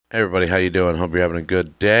Hey everybody, how you doing? Hope you're having a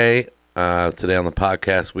good day. Today on the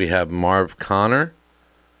podcast we have Marv Connor.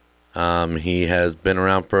 He has been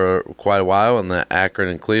around for quite a while in the Akron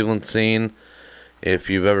and Cleveland scene. If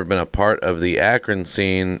you've ever been a part of the Akron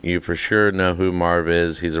scene, you for sure know who Marv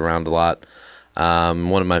is. He's around a lot.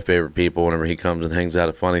 One of my favorite people whenever he comes and hangs out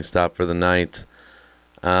at Funny Stop for the night.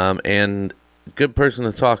 And good person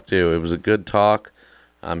to talk to. It was a good talk.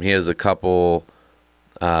 He has a couple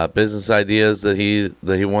business ideas that he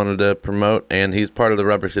wanted to promote, and he's part of the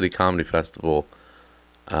Rubber City Comedy Festival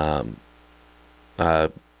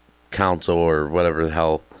council or whatever the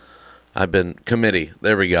hell. Committee.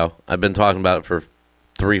 There we go. I've been talking about it for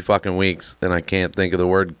 3 fucking weeks, and I can't think of the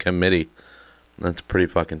word committee. That's pretty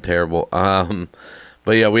fucking terrible.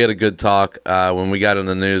 But yeah, we had a good talk. When we got in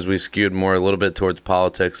the news, we skewed more a little bit towards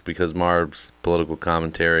politics because Marv's political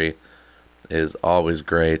commentary is always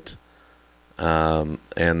great. And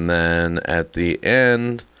then at the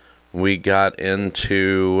end, we got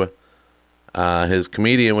into his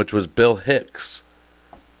comedian, which was Bill Hicks.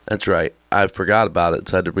 That's right. I forgot about it,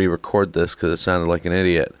 so I had to re-record this because it sounded like an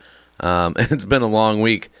idiot. It's been a long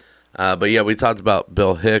week. But yeah, we talked about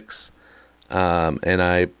Bill Hicks, and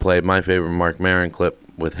I played my favorite Mark Maron clip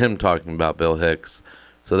with him talking about Bill Hicks.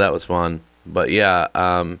 So that was fun. But yeah,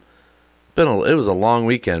 it was a long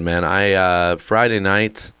weekend, man. Friday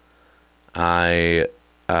night, I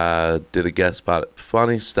did a guest spot at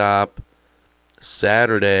Funny Stop.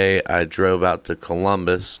 Saturday, I drove out to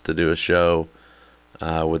Columbus to do a show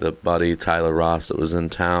with a buddy, Tyler Ross, that was in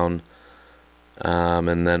town.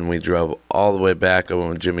 And then we drove all the way back. I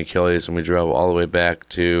went with Jimmy Killies, and we drove all the way back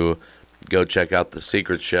to go check out The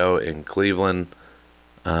Secret Show in Cleveland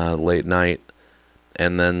late night.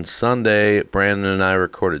 And then Sunday, Brandon and I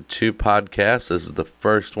recorded 2 podcasts. This is the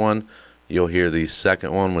first one. You'll hear the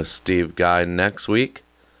second one with Steve Guy next week,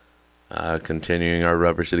 continuing our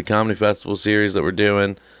Rubber City Comedy Festival series that we're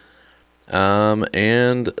doing.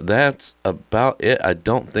 And that's about it. I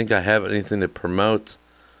don't think I have anything to promote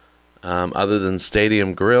other than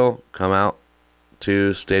Stadium Grill. Come out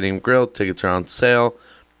to Stadium Grill. Tickets are on sale.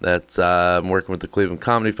 I'm working with the Cleveland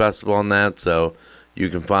Comedy Festival on that, so you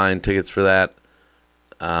can find tickets for that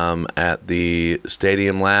at the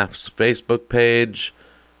Stadium Laughs Facebook page.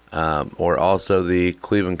 Or also the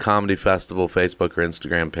Cleveland Comedy Festival Facebook or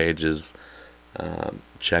Instagram pages.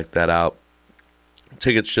 Check that out.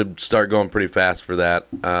 Tickets should start going pretty fast for that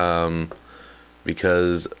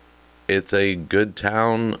because it's a good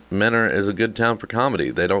town. Menor is a good town for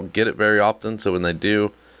comedy. They don't get it very often, so when they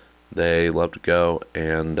do, they love to go,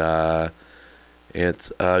 and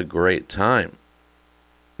it's a great time.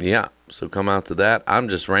 Yeah. So come out to that. I'm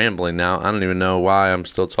just rambling now. I don't even know why I'm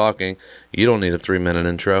still talking. You don't need a 3-minute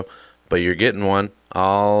intro, but you're getting one.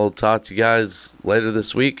 I'll talk to you guys later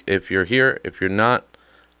this week. If you're here, if you're not,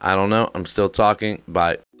 I don't know. I'm still talking.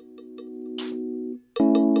 Bye.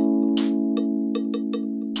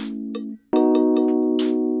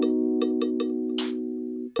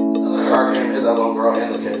 Hit that little girl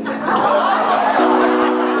and the kid.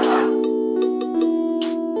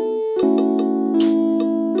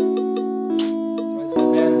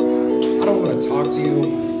 Talk to you.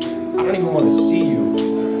 I don't even want to see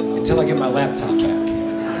you until I get my laptop back.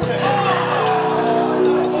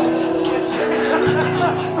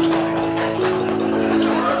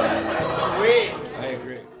 I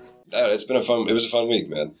agree. No, it was a fun week,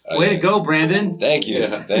 man. Way to go, Brandon. Thank you.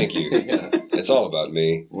 Yeah. Thank you. Yeah. It's all about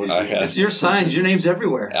me. It's your signs. Your name's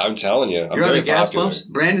everywhere. I'm telling you. You're on the gas pumps.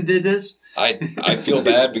 Brandon did this. I feel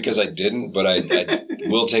bad because I didn't, but I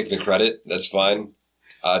will take the credit. That's fine.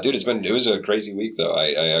 Dude, it was a crazy week, though.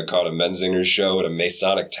 I caught a Menzingers show at a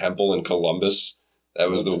Masonic temple in Columbus.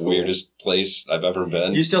 That was the weirdest place I've ever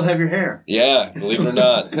been. You still have your hair. Yeah, believe it or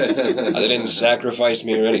not. They didn't sacrifice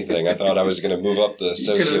me or anything. I thought I was going to move up the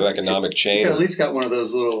socioeconomic chain. You could at least got one of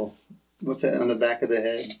those little, what's that, on the back of the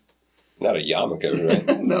head? Not a yarmulke,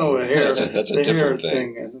 right? No, a hair. That's a different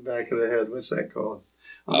thing. On the back of the head. What's that called?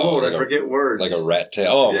 I'm old. I forget words. Like a rat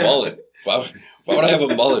tail. Oh, yeah. Mullet. Wow. Why would I have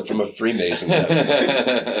a mullet from a Freemason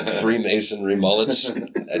type? Freemasonry mullets?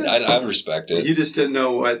 I respect it. You just didn't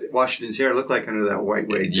know what Washington's hair looked like under that white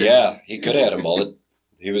wig. Yeah, he could have had a mullet.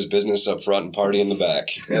 He was business up front and party in the back.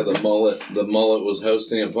 Yeah, the mullet was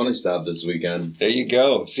hosting a Funny Stop this weekend. There you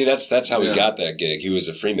go. See, that's how he got that gig. He was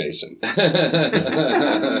a Freemason.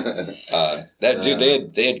 Dude,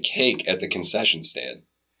 they had cake at the concession stand.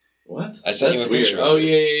 What? I sent you a picture. Oh,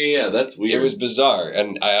 yeah. That's weird. It was bizarre.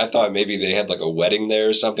 And I thought maybe they had like a wedding there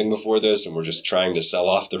or something before this and were just trying to sell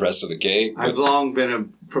off the rest of the cake. I've long been a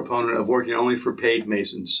proponent of working only for paid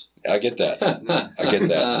Masons. I get that. I get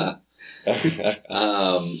that.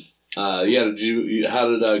 Yeah, how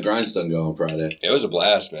did Grindstone go on Friday? It was a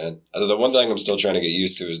blast, man. The one thing I'm still trying to get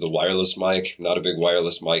used to is the wireless mic. Not a big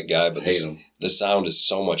wireless mic guy, but the sound is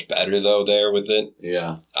so much better, though, there with it.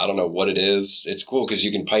 Yeah. I don't know what it is. It's cool because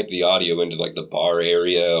you can pipe the audio into, like, the bar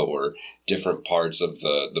area or different parts of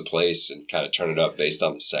the place and kind of turn it up based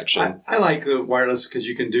on the section. I like the wireless because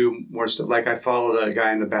you can do more stuff. Like I followed a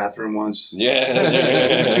guy in the bathroom once. Yeah.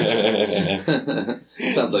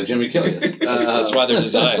 Sounds like Jimmy Killius. That's why they're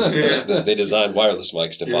designed. Yeah. They designed wireless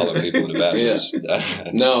mics to follow people in the bathrooms.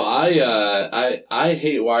 Yeah. No, I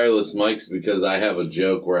hate wireless mics because I have a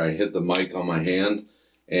joke where I hit the mic on my hand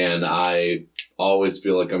and I always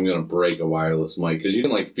feel like I'm going to break a wireless mic because you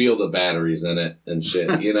can like feel the batteries in it and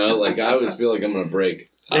shit, you know? Like I always feel like I'm going to break.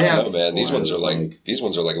 I don't know, man. These ones are like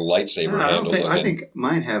lightsaber handle looking. I think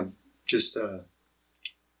mine have just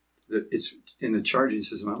it's in the charging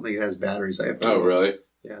system. I don't think it has batteries. Oh, really?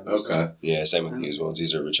 Yeah. Okay. Yeah, same with these ones.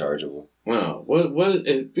 These are rechargeable. Wow. What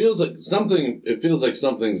it feels like something. It feels like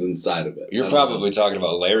something's inside of it. You're probably talking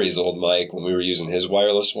about Larry's old mic when we were using his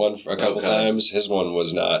wireless one for a couple times. His one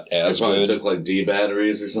was not as probably good. Took like D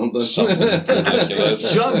batteries or something. Something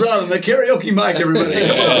ridiculous. John Brown, the karaoke mic, everybody.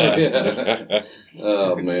 Yeah.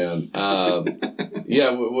 Oh man.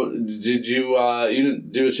 Yeah. Did you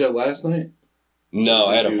didn't do a show last night? No,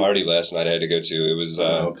 I had a party last night I had to go to. It was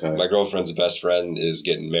okay. My girlfriend's best friend is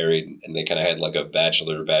getting married, and they kind of had like a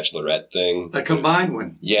bachelorette thing. A combined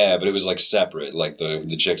one. Yeah, but it was like separate. Like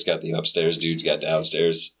the chicks got the upstairs, dudes got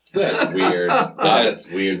downstairs. That's weird. That's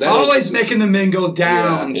weird. Always making the men go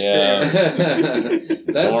downstairs.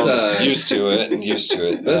 That's used to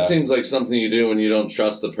it. That seems like something you do when you don't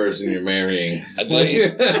trust the person you're marrying. I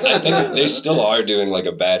think they still are doing like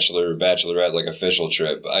a bachelorette like official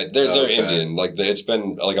trip. They're Indian. Like it's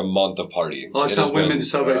been like a month of partying. Oh, that's how women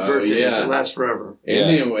celebrate birthdays. Yeah. It lasts forever.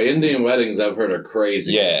 Indian weddings I've heard are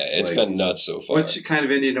crazy. Yeah, it's been nuts so far. What kind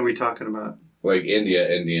of Indian are we talking about? Like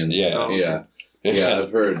Indian. Yeah. Oh, okay. Yeah. Yeah,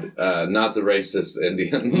 I've heard not the racist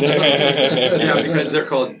Indian. Yeah, because they're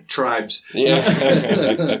called tribes. Yeah.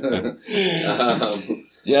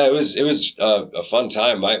 Yeah, it was a fun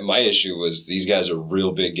time. My issue was these guys are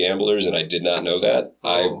real big gamblers, and I did not know that.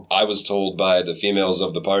 Oh. I was told by the females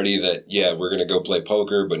of the party that, yeah, we're going to go play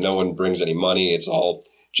poker, but no one brings any money. It's all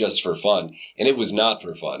just for fun. And it was not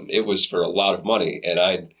for fun. It was for a lot of money, and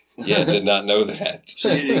I did not know that.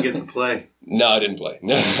 So you didn't get to play. No, I didn't play.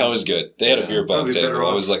 No, I was good. They had a beer pong table.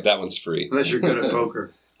 I was like, that one's free. Unless you're good at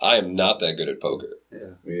poker. I am not that good at poker.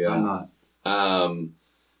 Yeah. I'm not.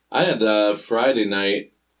 I had Friday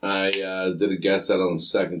night. I did a guest set on the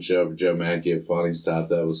second show for Joe Mackey at Funny Stop.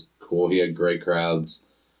 That was cool. He had great crowds.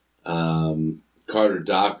 Carter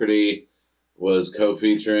Doherty was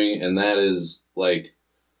co-featuring, and that is like,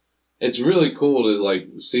 it's really cool to like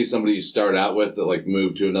see somebody you start out with that like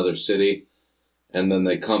moved to another city, and then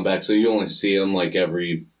they come back. So you only see them like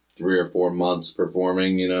every 3 or 4 months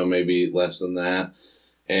performing, you know, maybe less than that.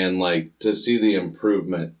 And like to see the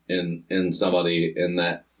improvement in somebody in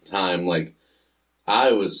that time, like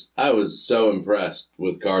I was so impressed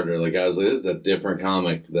with Carter. Like I was like, this is a different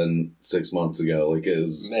comic than 6 months ago. Like it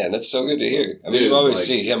was. Man, that's so good to hear. I mean, you always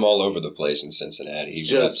see him all over the place in Cincinnati. He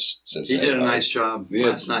did a nice job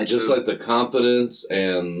last night. Just like the confidence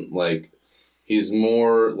and like he's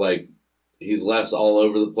more like he's less all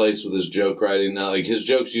over the place with his joke writing now. Like his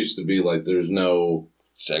jokes used to be like there's no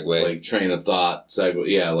segue, like train of thought segue.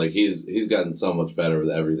 Yeah, like he's gotten so much better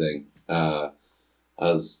with everything. I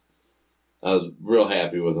was real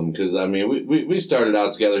happy with him because I mean we started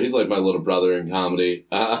out together. He's like my little brother in comedy.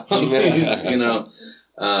 He's, you know.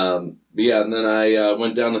 But yeah, and then I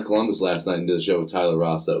went down to Columbus last night and did a show with Tyler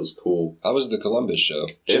Ross. That was cool. How was the Columbus show?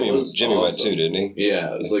 Jimmy awesome. Went too, didn't he?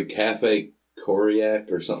 Yeah, it was like Cafe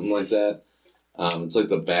Coriac or something like that. It's like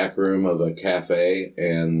the back room of a cafe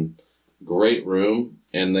and great room.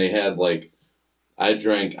 And they had like, I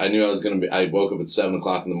knew I was going to be, I woke up at 7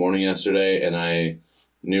 o'clock in the morning yesterday and I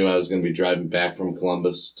knew I was going to be driving back from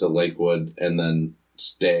Columbus to Lakewood and then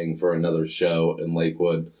staying for another show in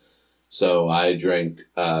Lakewood. So I drank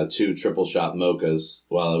 2 triple shot mochas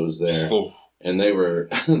while I was there. Oh. And they were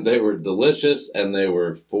delicious and they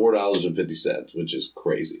were $4.50, which is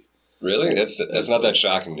crazy. Really? That's not that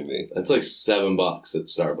shocking to me. That's like $7 at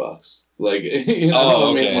Starbucks. Like, you know,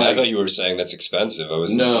 oh, okay. I mean, like, I thought you were saying that's expensive. I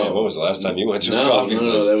was no. Like, man, what was the last time you went to a coffee place?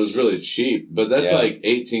 No, that was really cheap. But that's like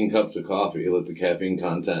 18 cups of coffee with the caffeine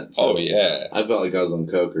content. So yeah. I felt like I was on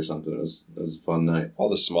Coke or something. It was a fun night. All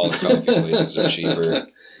the smaller coffee places are cheaper.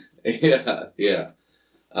 Yeah.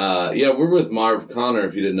 We're with Marv Connor.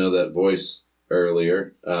 If you didn't know that voice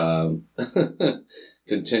earlier.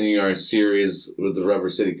 Continuing our series with the Rubber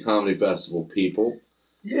City Comedy Festival people.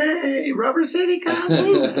 Yay, Rubber City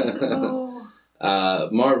Comedy Festival.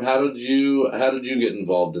 Marv, how did you get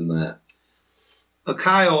involved in that?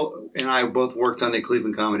 Kyle and I both worked on the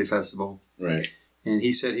Cleveland Comedy Festival. Right. And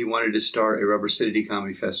he said he wanted to start a Rubber City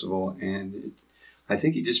Comedy Festival. And I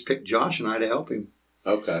think he just picked Josh and I to help him.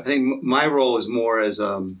 Okay. I think my role is more as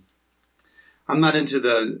I'm not into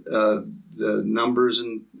the numbers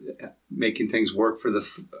and making things work for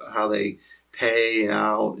how they pay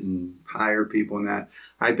out and hire people and that.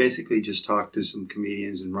 I basically just talk to some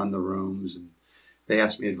comedians and run the rooms, and they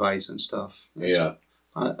ask me advice and stuff. Yeah.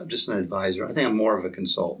 I'm just an advisor. I think I'm more of a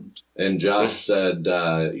consultant. And Josh said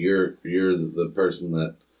you're the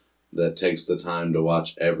person that takes the time to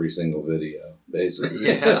watch every single video, basically.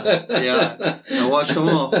 Yeah. I watched them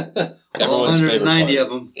all. Everyone's 190 favorite of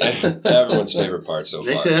them. Everyone's favorite part so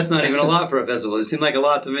They far. say that's not even a lot for a festival. It seemed like a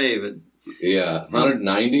lot to me, but Yeah.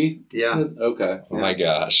 190? yeah, Okay. Oh my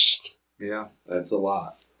gosh. yeah, That's a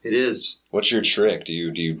lot. it is. What's your trick? Do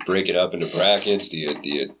you break it up into brackets? Do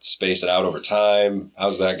you space it out over time?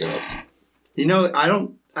 How's that go? You know,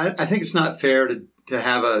 I think it's not fair to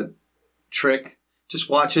have a trick. Just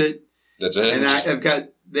watch it. That's it? And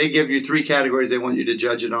they give you 3 categories they want you to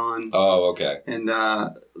judge it on. Oh, okay. And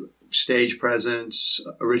stage presence,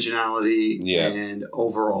 originality, Yeah. and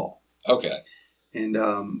overall. Okay. And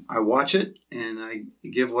I watch it and I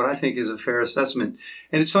give what I think is a fair assessment.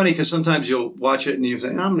 And it's funny because sometimes you'll watch it and you say,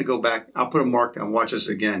 I'm going to go back. I'll put a mark down, watch this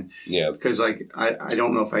again. Yeah. Because I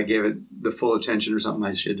don't know if I gave it the full attention or something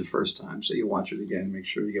I should the first time. So you watch it again and make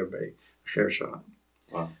sure you give a fair shot.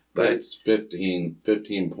 Wow. That's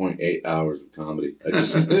 15.8 hours of comedy. I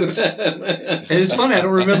just knew that. And it's funny, I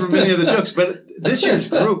don't remember many of the jokes, but this year's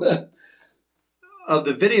group of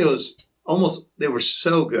the videos, they were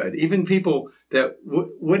so good. Even people that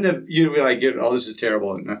wouldn't have, you'd be like, oh, this is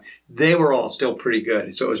terrible. And they were all still pretty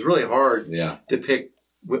good. So it was really hard Yeah. to pick.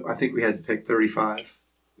 I think we had to pick 35.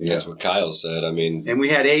 Yeah. That's what Kyle said. I mean, And we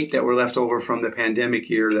had 8 that were left over from the pandemic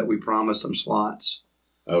year that we promised them slots.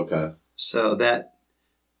 Okay. So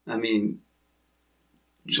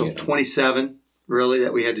Yeah. 27 really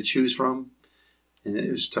that we had to choose from. And it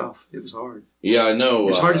was tough. It was hard. Yeah, I know.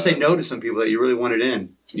 It's hard to say no to some people that you really wanted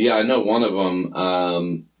in. Yeah, I know one of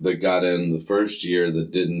them that got in the first year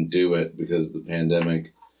that didn't do it because of the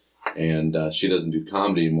pandemic, and she doesn't do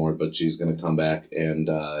comedy anymore, but she's going to come back, and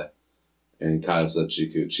Kyle said she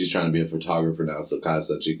could. She's trying to be a photographer now, so Kyle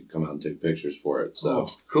said she could come out and take pictures for it. So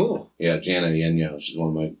Cool. yeah, Jana Yenyo, she's one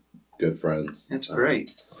of my good friends. That's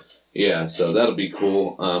great. Yeah, so that'll be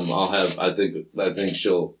cool.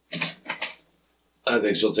 I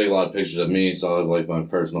think she'll take a lot of pictures of me, so I'll have like my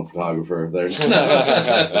personal photographer there. And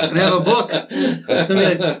have a book. It's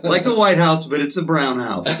gonna be like the White House, but it's a brown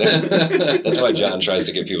house. that's why John tries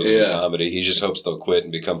to get people to do Yeah. comedy. He just hopes they'll quit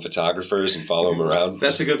and become photographers and follow him around.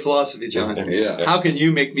 That's a good philosophy, John. Yeah. How can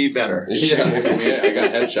you make me better? Yeah, I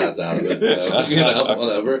got headshots out of it, so,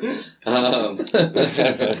 whatever.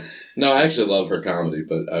 No, I actually love her comedy,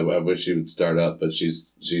 but I wish she would start up. But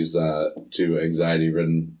she's too anxiety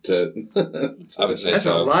ridden to. I would say That's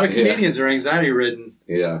so. a lot of comedians are anxiety ridden.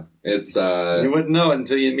 Yeah, it's You wouldn't know it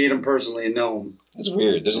until you meet them personally and know them. It's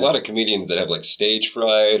weird. There's a lot of comedians that have like stage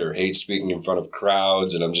fright or hate speaking in front of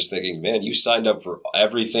crowds, and I'm just thinking, man, you signed up for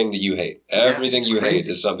everything that you hate. Everything it's you hate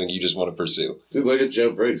crazy. is something you just want to pursue. dude. Look at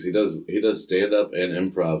Joe Briggs. He does stand up and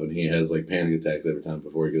improv, and he has like panic attacks every time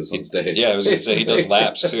before he goes on stage. Yeah, I was gonna say he does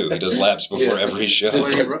laps too. He does laps before Yeah. every show. Just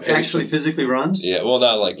When he like actually physically runs? Yeah, well,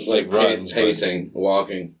 not like runs, but pacing,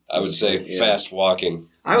 walking. I would say Yeah. fast walking.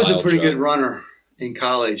 I was a Wild pretty jog. good runner in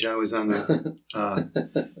college. I was on the,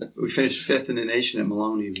 we finished 5th in the nation at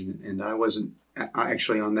Malone even, and I wasn't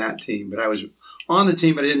actually on that team, but I was on the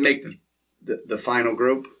team, but I didn't make the final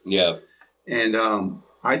group. Yeah, And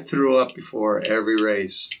I threw up before every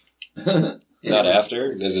race. not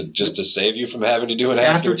after. Is it just to save you from having to do it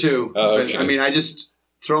After 2. Oh, But, okay. I mean,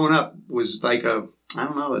 throwing up was like I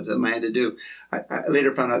don't know, it's something I had to do. I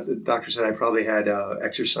later found out the doctor said I probably had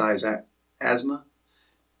exercise asthma.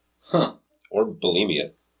 Huh. Or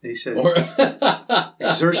bulimia. He said Or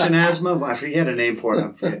exertion asthma. I forget, he had a name for it.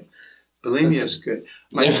 I forget. Bulimia is good.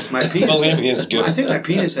 My penis. Bulimia is good. I think my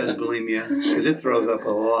penis has bulimia because it throws up a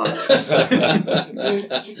lot.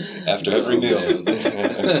 After every meal.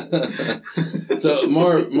 So,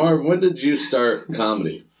 Marv, when did you start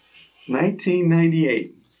comedy?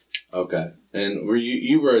 1998. Okay, and were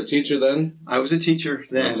you were a teacher then? I was a teacher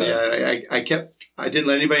then. Okay. Yeah, I didn't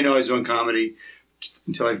let anybody know I was doing comedy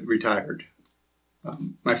until I retired.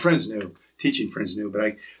 My friends knew, teaching friends knew,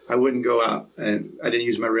 but I wouldn't go out, and I didn't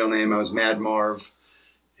use my real name. I was Mad Marv,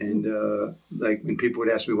 And like when people would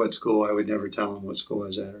ask me what school, I would never tell them what school I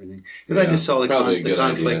was at or anything. Because I Yeah, just saw the probably a good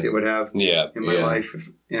conflict idea. it would have Yeah. in my Yeah. life.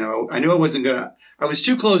 I knew I wasn't gonna. I was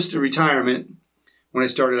too close to retirement when I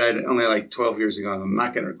started. I had only like 12 years ago. I'm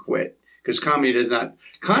not gonna quit because comedy does not.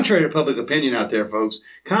 Contrary to public opinion out there, folks,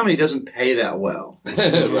 comedy doesn't pay that well right.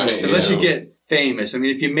 unless yeah. you get famous. I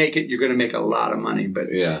mean, if you make it, you're going to make a lot of money, but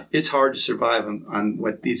Yeah. it's hard to survive on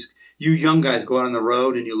what these you young guys go out on the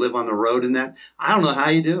road and you live on the road and that. I don't know how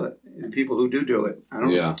you do it. The people who do it, I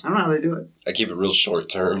don't know how they do it. I keep it real short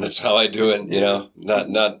term. That's how I do it. You know,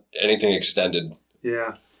 not anything extended.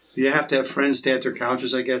 Yeah. You have to have friends stay at their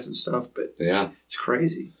couches, I guess, and stuff, but Yeah. it's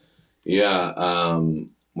crazy. Yeah.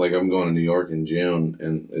 Like I'm going to New York in June,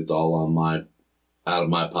 and it's all out of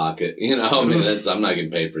my pocket. You know, I mean, I'm not getting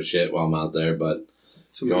paid for shit while I'm out there, but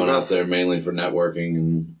It's going rough. out there mainly for networking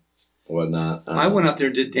and whatnot. I went out there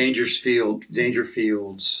and did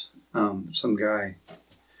Dangerfields. Some guy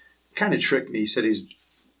kind of tricked me. He said he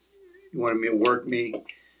wanted me to work me,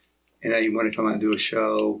 and he wanted to come out and do a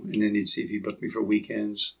show, and then he'd see if he booked me for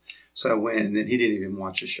weekends. So I went, and then he didn't even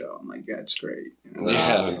watch the show. I'm like, that's great. You know?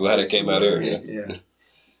 Yeah, I'm glad I came out here. Yeah.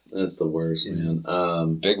 That's the worst, man.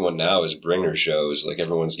 Big one now is bringer shows. Like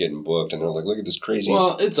everyone's getting booked, and they're like, "Look at this crazy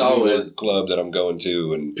Well, it's New York always club that I'm going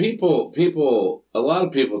to." And people. A lot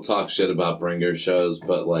of people talk shit about bringer shows,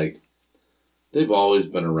 but like they've always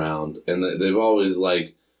been around, and they've always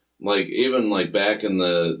like even like back in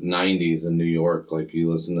the '90s in New York. Like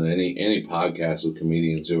you listen to any podcast with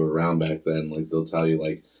comedians who were around back then, like they'll tell you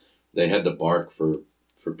like they had to bark for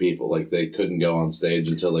people. Like they couldn't go on stage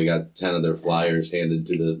until they got 10 of their flyers handed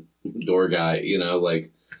to the door guy, you know, like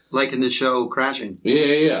Like in the show Crashing.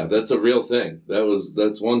 yeah, that's a real thing.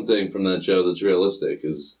 That's one thing from that show that's realistic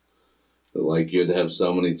is that, like, you'd have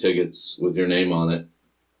so many tickets with your name on it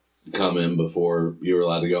come in before you were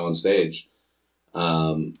allowed to go on stage.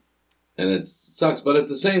 And it sucks, but at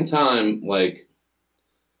the same time, like,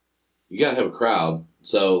 you gotta have a crowd.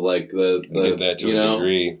 So like I get that to you a know,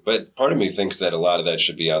 degree, but part of me thinks that a lot of that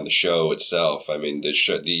should be on the show itself. I mean,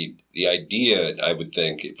 the idea I would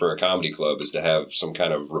think for a comedy club is to have some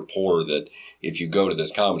kind of rapport that if you go to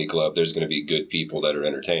this comedy club, there's going to be good people that are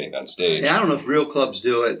entertaining on stage. Yeah, I don't know if real clubs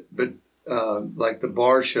do it, but like the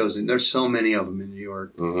bar shows, and there's so many of them in New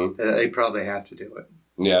York Hmm. that they probably have to do it.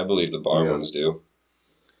 Yeah, I believe the bar Yeah. ones do.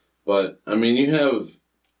 but I mean, you have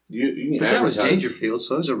you can But that was advertise. Dangerfield,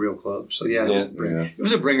 so it was a real club. So yeah, Yeah. it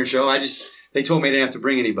was a bringer show. They told me I didn't have to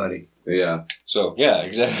bring anybody. Yeah. So yeah,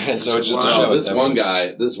 exactly. So it's just a Wow, show.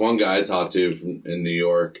 This one guy I talked to in New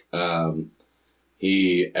York,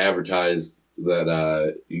 he advertised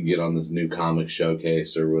that you can get on this new comic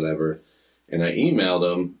showcase or whatever, and I emailed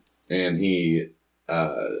him, and he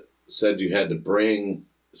said you had to bring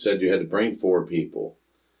 4 people,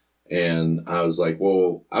 and I was like,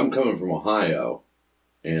 well, I'm coming from Ohio,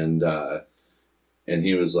 and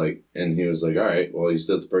he was like, all right, well, you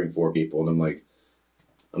still have to bring 4 people, and I'm like,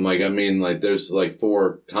 I mean, like, there's like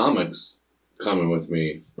 4 comics coming with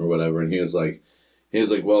me or whatever. And he was like,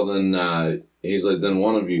 well, then, then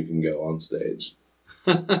one of you can go on stage.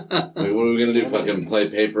 Like, what are we going to do? Fucking play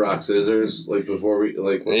paper, rock, scissors? Like, before we,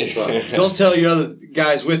 like, what the fuck? Don't tell your other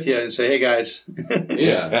guys with you and say, hey guys,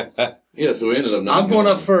 Yeah. Yeah, so we ended up not I'm going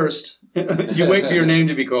up first. You wait for your name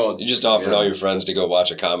to be called. You just offered Yeah. all your friends to go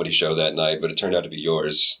watch a comedy show that night, but it turned out to be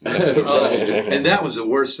yours. Oh, and that was the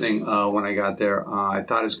worst thing when I got there. I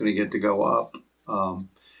thought I was going to get to go up,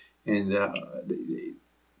 and they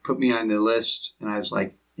put me on the list, and I was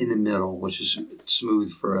like in the middle, which is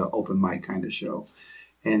smooth for an open mic kind of show.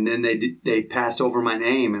 And then they passed over my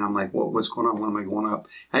name, and I'm like, what's going on? When am I going up?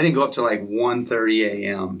 I didn't go up to like 1:30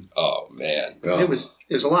 a.m. Oh man. Oh, It was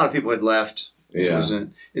a lot of people had left. Yeah.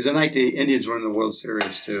 It was a night the Indians were in the World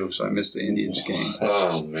Series too, so I missed the Indians game.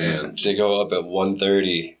 Oh, man. To go up at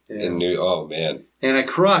 1:30 in New. Oh man. And I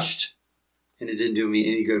crushed, and it didn't do me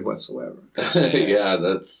any good whatsoever. Yeah,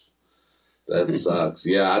 that sucks.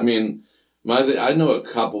 Yeah, I mean, I know a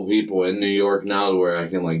couple people in New York now where I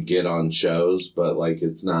can, like, get on shows, but, like,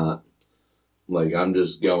 it's not, like, I'm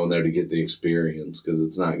just going there to get the experience because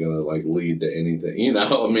it's not going to, like, lead to anything, you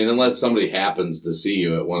know? I mean, unless somebody happens to see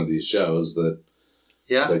you at one of these shows that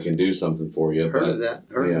can do something for you. Heard of that.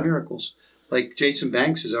 Heard of miracles. Like Jason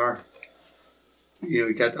Banks is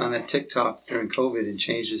he got on that TikTok during COVID and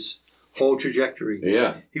changed his whole trajectory.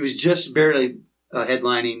 Yeah. He was just barely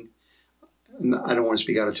headlining. I don't want to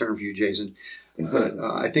speak out of turn for you, Jason, but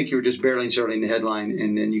I think you were just barely inserting the headline,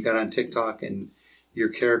 and then you got on TikTok, and your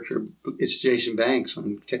character, it's Jason Banks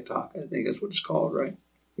on TikTok. I think that's what it's called, right?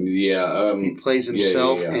 Yeah. He plays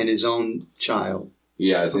himself yeah. and his own child.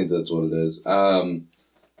 Yeah, I think that's what it is.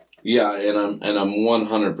 Yeah, and I'm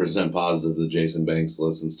 100% positive that Jason Banks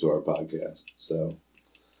listens to our podcast. So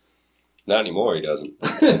Not anymore, he doesn't.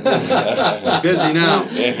 Busy now.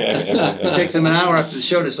 It takes him an hour after the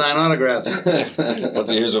show to sign autographs. Once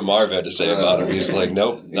he hears what Marv had to say about him, he's like,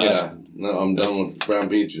 nope. Not. Yeah, no, I'm done with brown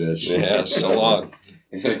petri dish. Yeah, so long.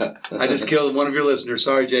 Yeah. I just killed one of your listeners.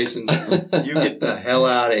 Sorry, Jason. You get the hell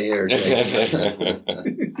out of here, Jason.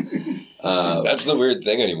 That's the weird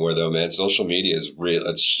thing anymore, though, man. Social media is real.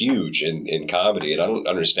 It's huge in comedy, and I don't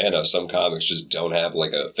understand how some comics just don't have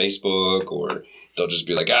like a Facebook, or they'll just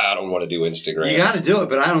be like, I don't want to do Instagram. You got to do it,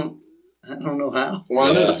 but I don't know how. Well,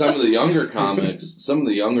 I know some of the younger comics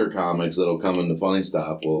that'll come into Funny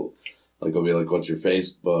Stop will be like, what's your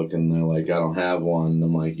Facebook? And they're like, I don't have one. And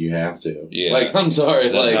I'm like, you have to. Yeah. Like, I'm sorry.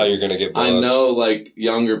 That's like, how you're going to get booked. I know, like,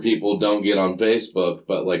 younger people don't get on Facebook,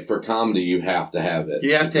 but, like, for comedy, you have to have it.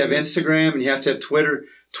 You have to have Instagram and you have to have Twitter.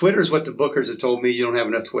 Twitter is what the bookers have told me. You don't have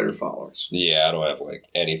enough Twitter followers. Yeah, I don't have like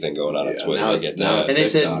anything going on Yeah, Twitter. now to it's- get now that. And they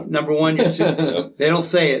TikTok. said, number one, you're too, Yep. they don't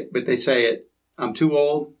say it, but they say it. I'm too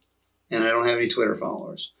old and I don't have any Twitter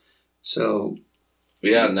followers. So,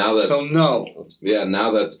 Yeah, now that's no.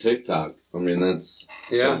 that's TikTok. I mean, that's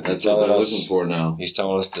Yeah. what they're looking for now. He's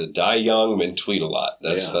telling us to die young and tweet a lot.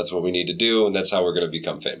 That's what we need to do, and that's how we're going to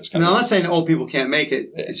become famous. Now, I'm not saying old people can't make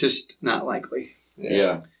it. It's just not likely.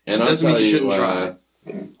 Yeah. And I'll Doesn't mean tell you you, shouldn't try.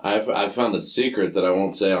 I found a secret that I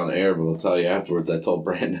won't say on air, but I'll tell you afterwards. I told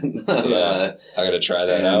Brandon. Yeah. I got to try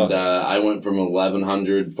that and out. I went from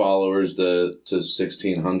 1,100 followers to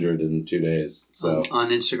 1,600 in 2 days. So On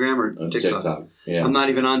Instagram or on TikTok? Yeah. I'm not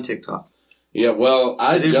even on TikTok. Yeah, well,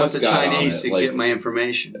 I didn't want just the got Chinese on to it. Like, get my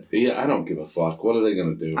information. yeah, I don't give a fuck. What are they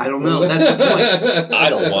gonna do? I don't know. That's the point. I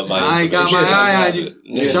don't want my I got my information. eye on I you. have it.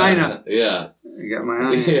 Yeah. China. Yeah, I got my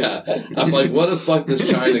eye. yeah. I'm like, what the fuck does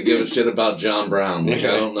China give a shit about John Brown? Like,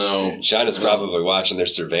 I don't know. China's probably watching their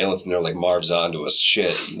surveillance, and they're like, Marv's onto us.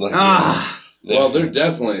 Shit. Like, Ah, Well,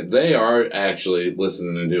 they are actually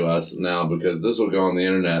listening to us now, because this will go on the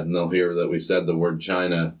internet and they'll hear that we said the word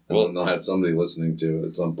China, and Well- then they'll have somebody listening to it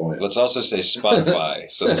at some point. Let's also say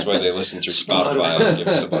Spotify. So this way they listen through Spotify and give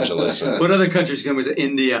us a bunch of listens. what other countries can we say?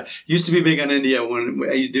 India. Used to be big on India when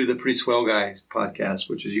I used to do the Pretty Swell Guys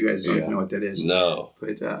podcast, which is you guys don't Yeah. even know what that is. No.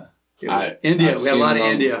 But I've India, we had a seen lot it of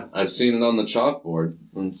on- India. I've seen it on the chalkboard.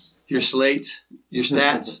 It's, Your slates, your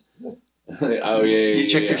stats. oh, yeah. You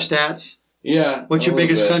check your stats. Yeah. What's your a little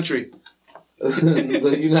biggest bit. country?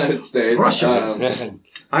 The United States. Russia.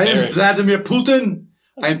 I am Very- Vladimir Putin.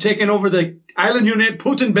 I am taking over the island unit,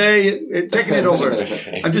 Putin Bay, taking it over.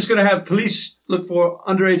 I'm just going to have police look for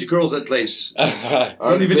underage girls at place. Our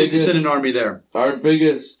Don't even need to send an biggest- army there. Our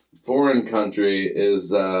biggest foreign country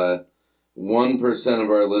is 1% of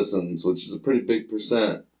our listens, which is a pretty big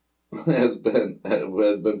percent, has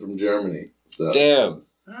been from Germany. So Damn.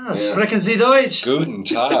 Ah, Yeah. sprechen Sie Deutsch? Guten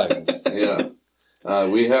Tag. yeah,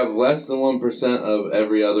 we have less than 1% of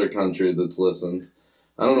every other country that's listened.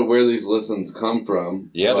 I don't know where these listens come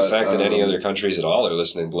from. Yeah, the but, fact that any other countries at all are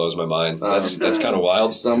listening blows my mind. That's kind of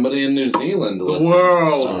wild. somebody in New Zealand listens.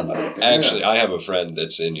 world. Actually, I have a friend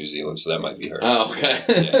that's in New Zealand, so that might be her. Oh, okay.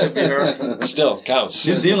 Yeah. Be her. Still counts.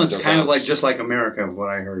 New Zealand's Still kind of counts. like just like America, what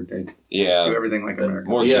I heard. They do Yeah, everything like America.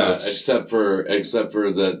 more Yeah, goats. except for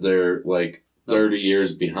that they're like 30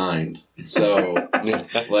 years behind. So,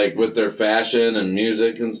 like with their fashion and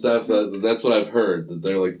music and stuff, that's what I've heard, that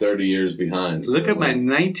they're like 30 years behind. Look So, at my like,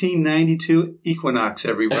 1992 Equinox,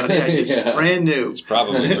 everybody. I just Yeah. brand new. It's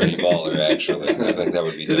probably pretty baller, actually. I think that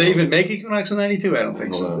would be Did they dope. even make Equinox in 92? I don't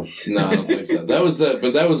think so. No, I don't think so. That was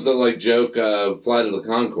the like joke. Flight of the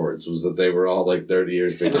Conchords was that they were all like 30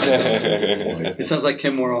 years behind. It sounds like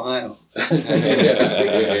Kenmore, Ohio.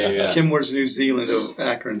 yeah. Kenmore's New Zealand of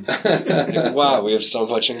Akron. Wow, we have so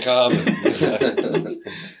much in common.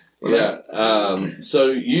 Yeah. So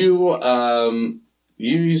you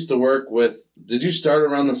used to work with. Did you start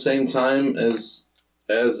around the same time as?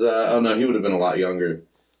 Oh no, he would have been a lot younger.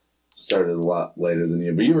 Started a lot later than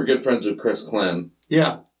you, but you were good friends with Chris Clem.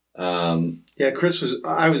 Yeah. Yeah, Chris was.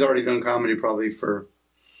 I was already doing comedy probably for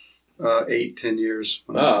 8-10 years.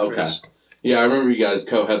 when I Oh, met Chris. okay. Yeah, I remember you guys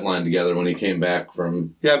co-headlined together when he came back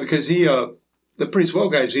from. Yeah, because he, the Pretty Swell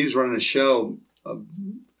Guys, he was running a show.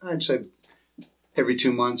 I'd say every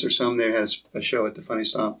 2 months or something. They had a show at the Funny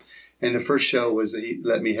Stop, and the first show was he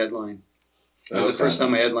let me headline. It was the first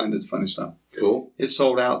time I headlined at the Funny Stop. Cool. It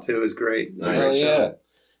sold out too. It was great. Nice. Hell yeah.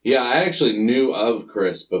 Yeah, I actually knew of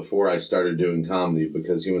Chris before I started doing comedy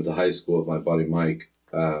because he went to high school with my buddy Mike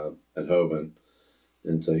at Hoban,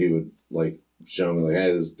 and so he would like showing me like,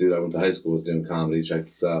 hey, this dude I went to high school was doing comedy. Check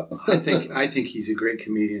this out. I think he's a great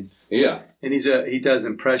comedian. Yeah. And he does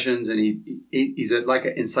impressions, and he's like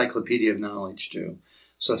an encyclopedia of knowledge too.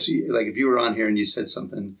 So like if you were on here and you said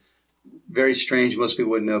something very strange, most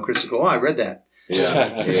people wouldn't know. Chris would go, "Oh, I read that."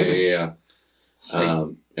 Yeah.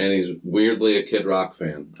 And he's weirdly a Kid Rock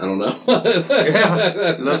fan. I don't know.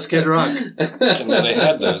 Yeah, he loves Kid Rock. I didn't know they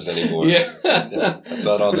had those anymore. Yeah. I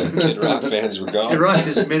thought all the Kid Rock fans were gone. Kid Rock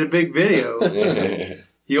just made a big video.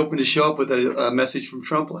 He opened his show up with a message from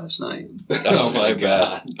Trump last night. Oh my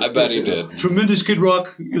God. I bet he did. Tremendous Kid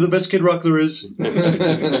Rock. You're the best Kid Rock there is.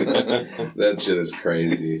 That shit is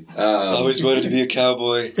crazy. Always wanted to be a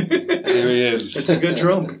cowboy. Here he is. It's a good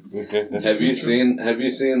Trump. Have you seen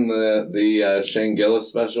the Shane Gillis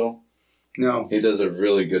special? No. He does a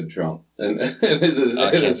really good Trump, and I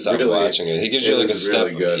can't stop watching it. He gives you like a step.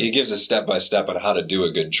 Really good. He gives a step by step on how to do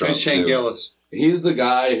a good Trump. Who's Shane Gillis? He's the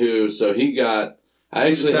guy who. So he got.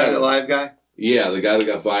 Is he the Saturday Night Live guy? Yeah, the guy that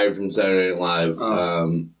got fired from Saturday Night Live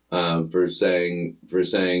Oh. for saying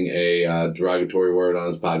a derogatory word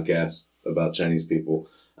on his podcast about Chinese people.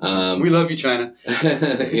 We love you, China.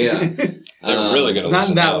 Yeah. They're really going to Not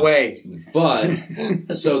listen in that now. way.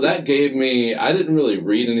 But, so that gave me, I didn't really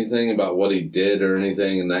read anything about what he did or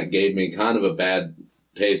anything, and that gave me kind of a bad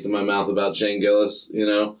taste in my mouth about Shane Gillis, you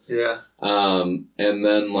know? Yeah. And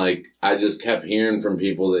then, like, I just kept hearing from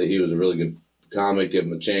people that he was a really good comic, give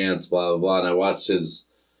him a chance, blah, blah, blah, and I watched his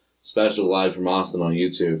special live from Austin on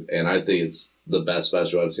YouTube, and I think it's the best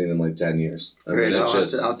special I've seen in like 10 years. I Great. mean,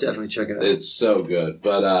 I'll definitely check it out. it's so good.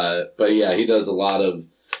 But yeah, he does a lot of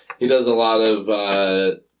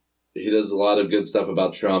good stuff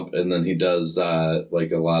about Trump, and then he does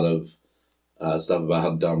like a lot of stuff about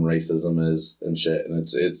how dumb racism is and shit, and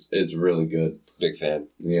it's really good. Big fan.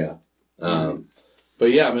 Yeah.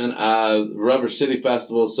 But yeah, man, Rubber City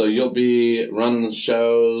Festival. So you'll be running the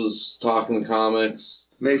shows, talking the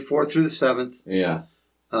comics. May 4th through the 7th. Yeah.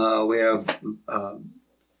 We have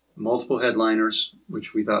multiple headliners,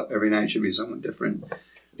 which we thought every night should be somewhat different.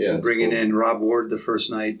 Yeah. Bringing cool. in Rob Ward the first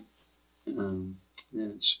night. I can't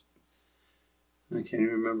even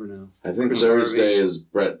remember now. I think Chris Thursday Harvey. is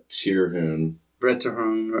Brett Terhune. Brett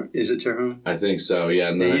Terhune. Is it Terhune? I think so. Yeah.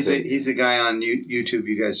 And then He's a guy on YouTube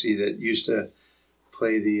you guys see that used to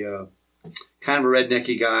play the kind of a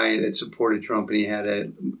rednecky guy that supported Trump, and he had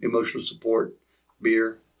an emotional support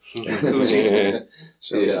beer.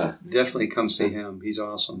 So yeah. definitely come see him. He's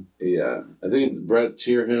awesome. Yeah. I think it's Brett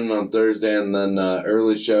Terhune on Thursday, and then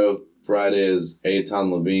early show Friday is Eitan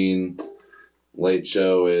Levine. Late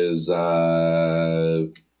show is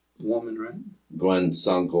Woman, right? Gwen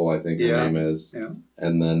Sunkel, I think her name is. Yeah.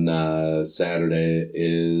 And then Saturday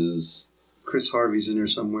is Chris Harvey's in there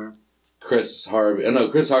somewhere. Chris Harvey. Oh, no,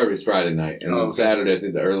 Chris Harvey's Friday night. And then okay. Saturday, I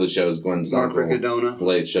think the early show is Gwen Mark Sunkel. Riccadona.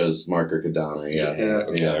 Late show's Mark Riccadona. Yeah.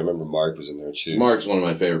 Okay, I remember Mark was in there too. Mark's one of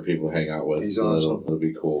my favorite people to hang out with. He's so awesome. That'll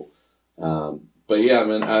be cool. But yeah,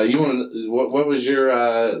 man, you wanted what was your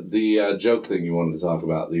the joke thing you wanted to talk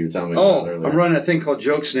about that you were telling me about earlier? I'm running a thing called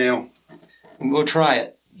Joke Snail. We'll try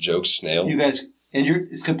it. Joke Snail. You guys, and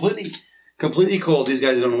it's completely cold. These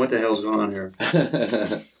guys don't know what the hell's going on here.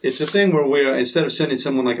 It's a thing where we, instead of sending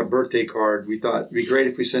someone like a birthday card, we thought it'd be great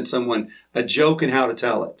if we sent someone a joke and how to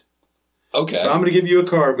tell it. Okay. So I'm going to give you a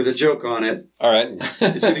card with a joke on it. All right.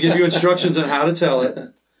 It's going to give you instructions on how to tell it.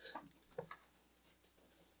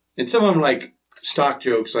 And some of them like stock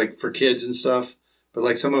jokes, like for kids and stuff. But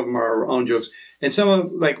like some of them are our own jokes. And some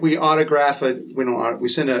of like we autograph it. We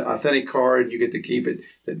send an authentic card. You get to keep it.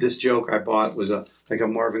 This joke I bought was like a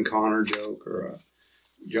Marvin Connor joke or a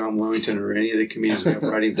John Wellington or any of the comedians we have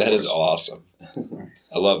writing for That is us. awesome.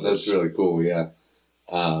 I love this. That's really cool. Yeah.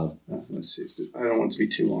 Let's see. I don't want it to be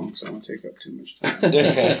too long because I don't want to take up too much time.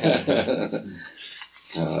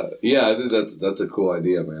 Yeah, I think that's a cool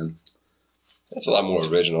idea, man. That's a lot more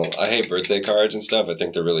original. I hate birthday cards and stuff. I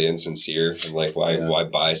think they're really insincere. I'm like, why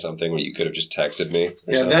buy something when you could have just texted me?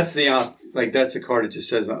 Yeah, that's the card that just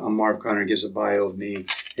says I'm Marv Connor, gives a bio of me,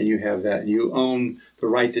 and you have that. You own the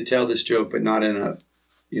right to tell this joke, but not in a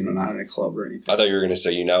club or anything. I thought you were going to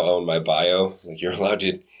say you now own my bio. Like you're allowed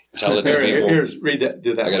to tell it to people. Here's read that.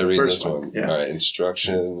 Do that. I got to read First this one. Yeah. All right,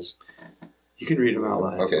 instructions. You can read them out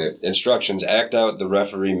loud. Okay, instructions. Act out the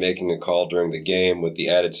referee making a call during the game with the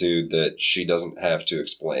attitude that she doesn't have to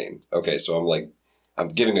explain. Okay, so I'm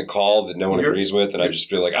giving a call that no one agrees with, and I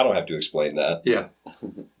just feel like I don't have to explain that. Yeah.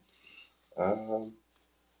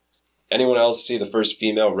 Anyone else see the first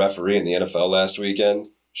female referee in the NFL last weekend?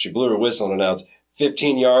 She blew her whistle and announced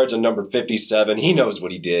 15 yards on number 57. He knows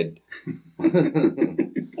what he did.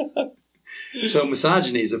 So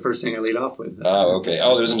misogyny is the first thing I lead off with. Oh, okay.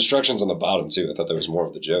 Oh, there's instructions on the bottom too. I thought there was more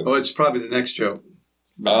of the joke. Oh, it's probably the next joke.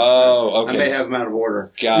 Oh, okay. I may have them out of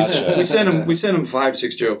order. Gotcha. We send them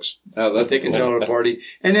 5-6 jokes Oh, that they can tell at a party,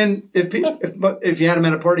 and then if you had them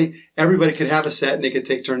at a party, everybody could have a set and they could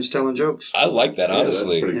take turns telling jokes. I like that, Yeah,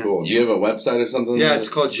 honestly. that's pretty Yeah. cool. Do you have a website or something? Yeah, like it's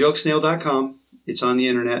that? called jokesnail.com. It's on the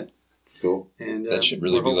internet, Cool. and That should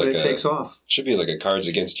really we're be hoping like it takes off. Should be like a Cards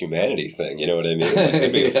Against Humanity thing. You know what I mean?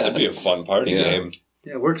 Like, that'd be a fun party Yeah. game.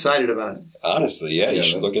 Yeah, we're excited about it. Honestly, yeah, you Yeah,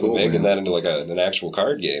 should that's look into cool, making man. that into like an actual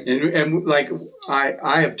card game. And like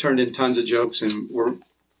I have turned in tons of jokes, and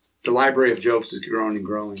the library of jokes is growing and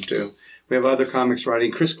growing too. We have other comics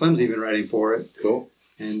writing. Chris Clem's even writing for it, Cool.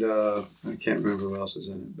 and I can't remember who else is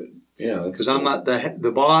in it, but Yeah. because I'm not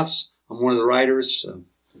the boss, I'm one of the writers. So.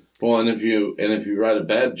 Well, and if you write a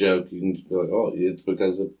bad joke, you can be like, oh, it's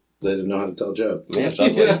because they didn't know how to tell jokes. Yeah, it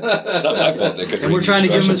sounds like it's not my fault they couldn't. And we're read trying to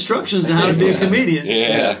give them instructions. instructions on how to be a comedian.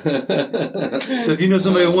 Yeah. So if you know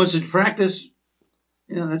somebody who wants to practice,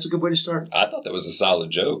 that's a good way to start. I thought that was a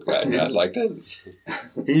solid joke. I liked it.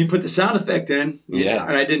 And you put the sound effect in. Yeah.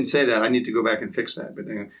 And I didn't say that. I need to go back and fix that. But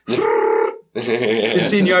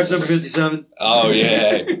 15 yards, number 57. Oh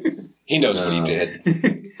yeah, he knows what he did.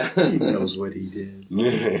 He knows what he did.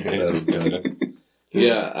 That was good.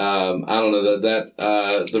 Yeah, I don't know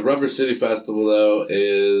that the Rubber City Festival though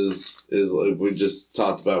is like we just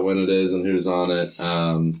talked about when it is and who's on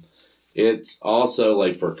it. It's also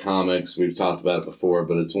like for comics, we've talked about it before,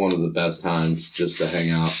 but it's one of the best times just to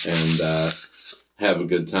hang out and have a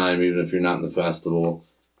good time, even if you're not in the festival.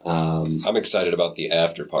 I'm excited about the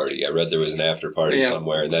after party. I read there was an after party Yeah.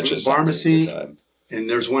 somewhere, and that just sounds like a Pharmacy. good time. And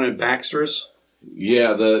there's one at Baxter's.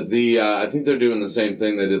 Yeah, the I think they're doing the same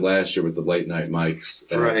thing they did last year with the late night mics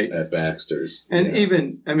at Baxter's. And Yeah.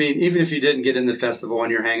 even if you didn't get in the festival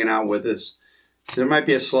and you're hanging out with us, there might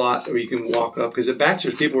be a slot where you can walk up. Because at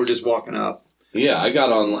Baxter's, people were just walking up. Yeah, I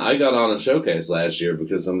got on a showcase last year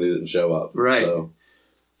because somebody didn't show up. Right. So,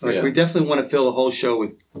 yeah. We definitely want to fill a whole show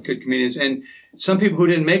with good comedians. And some people who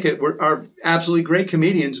didn't make it are absolutely great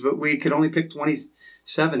comedians, but we could only pick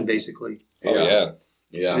 27, basically. Oh yeah.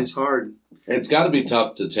 Yeah. It's hard. It's got to be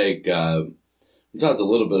tough to take. We talked a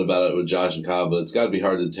little bit about it with Josh and Kyle, but it's got to be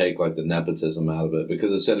hard to take like the nepotism out of it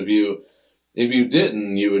because instead of if you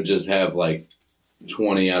didn't, you would just have like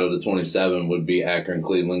 20 out of the 27 would be Akron,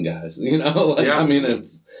 Cleveland guys. You know, like Yeah. I mean,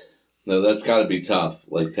 that's got to be tough.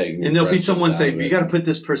 Like taking. And there'll be friendships someone out say, of it. you got to put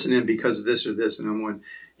this person in because of this or this. And I'm going,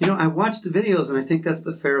 I watched the videos and I think that's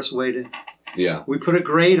the fairest way to. Yeah. We put a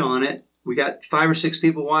grade on it. We got 5 or 6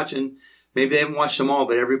 people watching. Maybe they haven't watched them all,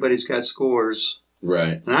 but everybody's got scores.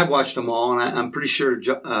 Right. And I've watched them all, and I'm pretty sure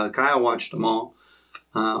Kyle watched them all.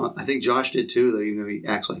 I think Josh did too, though, even though he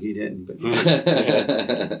acts like he didn't. But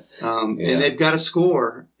Yeah. And they've got a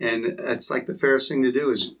score, and that's like the fairest thing to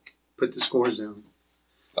do is put the scores down.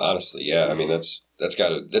 Honestly, yeah. I mean,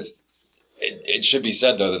 it should be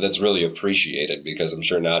said though that that's really appreciated because I'm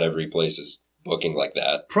sure not every place is booking like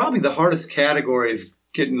that. Probably the hardest category of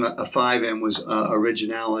getting a 5 in was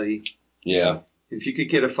originality. Yeah. If you could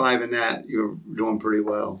get a 5 in that, you're doing pretty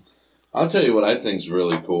well. I'll tell you what I think is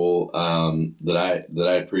really cool that I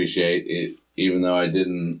appreciate it, even though I got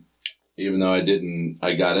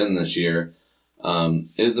in this year,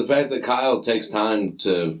 is the fact that Kyle takes time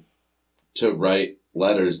to write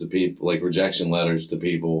letters to people, like rejection letters to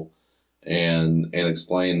people, and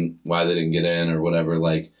explain why they didn't get in or whatever.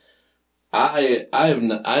 Like I have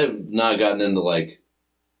not gotten into like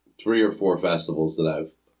 3 or 4 festivals that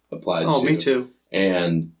I've applied to. Oh, me too.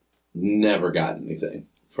 And never got anything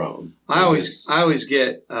from them. I always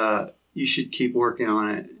get, you should keep working on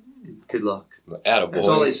it. Good luck. Attaboy. That's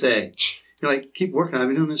all they say. You're like, keep working. I've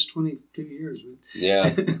been doing this 22 years.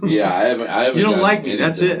 Yeah. Yeah, I haven't. You don't gotten like me.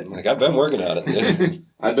 That's it. anything. Like I've been working on it.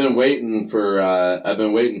 I've been waiting for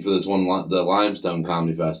this one, the Limestone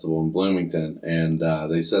Comedy Festival in Bloomington, and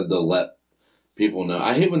they said they'll let people know.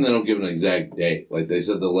 I hate when they don't give an exact date. Like they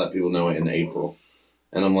said they'll let people know it in April,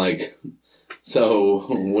 and I'm like, so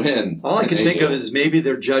when? All I can In think of April? is maybe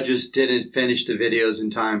their judges didn't finish the videos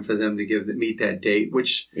in time for them to meet that date,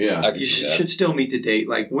 which Yeah, I can you see that. should still meet the date.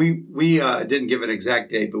 Like we didn't give an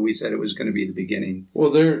exact date, but we said it was going to be the beginning.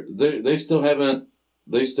 well, they still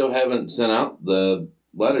haven't sent out the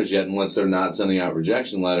letters yet, unless they're not sending out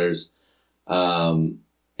rejection letters. And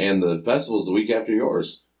the festival's the week after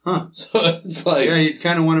yours. Huh. So it's like, Yeah, you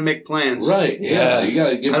kind of want to make plans. right, yeah, you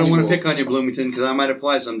gotta give I don't want to people- pick on you, Bloomington, because I might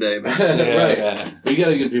apply someday. But right. You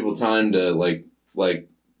gotta give people time to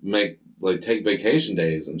take vacation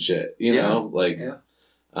days and shit. You Yeah. know, Yeah.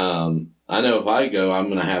 I know if I go, I'm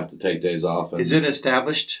gonna have to take days off. And is it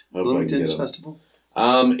established, Hope I can Bloomington's get 'em. festival?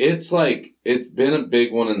 It's been a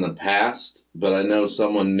big one in the past, but I know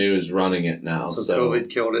someone new is running it now. So COVID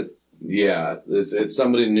killed it. Yeah, it's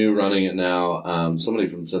somebody new running it now. Somebody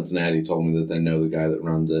from Cincinnati told me that they know the guy that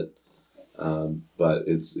runs it. But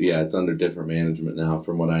it's under different management now,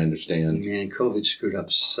 from what I understand. Man, COVID screwed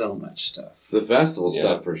up so much stuff. The festival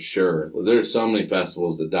stuff for sure. There's so many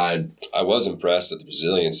festivals that died. I was impressed at the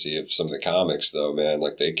resiliency of some of the comics, though, man.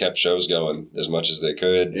 Like, they kept shows going as much as they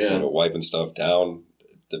could, wiping stuff down.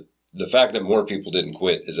 The fact that more people didn't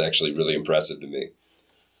quit is actually really impressive to me.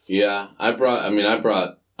 Yeah, I brought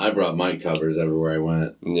mic covers everywhere I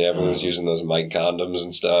went. Yeah, everyone was using those mic condoms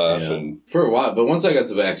and stuff. Yeah. And for a while, but once I got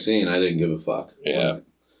the vaccine, I didn't give a fuck. Yeah.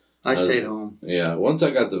 I stayed home. Yeah, once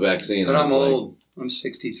I got the vaccine, but I'm old. I'm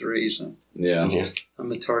 63, so yeah.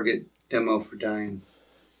 I'm a target demo for dying.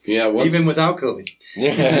 Yeah, even without COVID.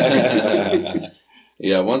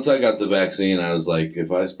 Yeah, once I got the vaccine, I was like, if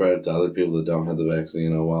I spread it to other people that don't have the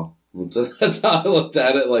vaccine, oh well. So that's how I looked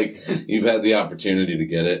at it. Like, you've had the opportunity to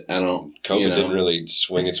get it. COVID didn't really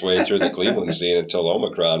swing its way through the Cleveland scene until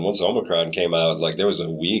Omicron. Once Omicron came out, like, there was a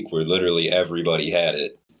week where literally everybody had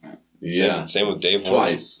it. Yeah. Same with Dave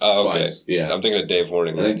Horning. Twice. Oh, okay. Twice, yeah. I'm thinking of Dave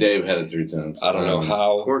Horning. I think Dave had it 3 times. I don't know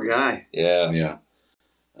how. Poor guy. Yeah. Yeah.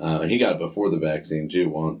 He got it before the vaccine, too,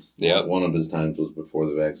 once. Yeah. One of his times was before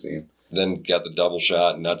the vaccine. Then got the double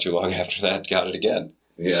shot, and not too long after that, got it again.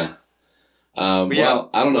 Yeah. Well,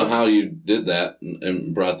 I don't know how you did that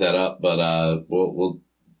and brought that up, but we'll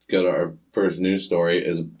go to our first news story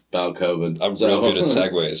is about COVID. I'm real good at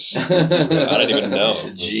segues. I didn't even know.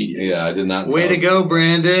 Yeah, I did not. Way to go,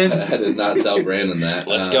 Brandon. I did not tell Brandon that.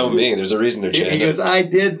 Let's go me. There's a reason they're chanting. He goes, I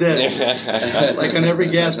did this. Like on every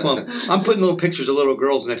gas pump. I'm putting little pictures of little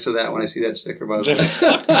girls next to that when I see that sticker, by the way.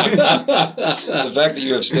 The fact that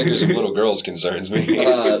you have stickers of little girls concerns me.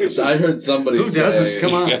 So I heard somebody Who say... doesn't?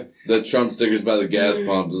 Come on. The Trump stickers by the gas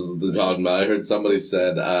pumps they're talking about. I heard somebody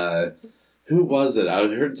said... who was it? I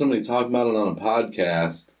heard somebody talking about it on a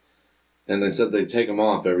podcast, and they said they take them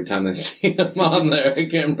off every time they see them on there. I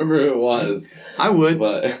can't remember who it was. I would.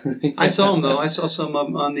 But I saw them, though. I saw some of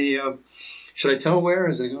them on the... should I tell where?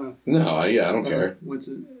 Is it going? No, I don't care. What's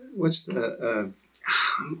the...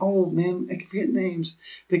 I'm old, man. I can forget names.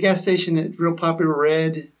 The gas station that's real popular,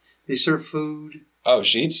 Red. They serve food. Oh,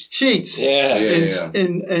 Sheets? Sheets. Yeah.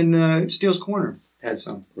 And Steele's Corner had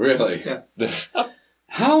some. Really? Yeah.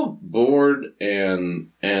 How bored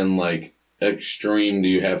and like extreme do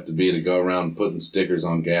you have to be to go around putting stickers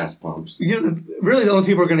on gas pumps? Really, the only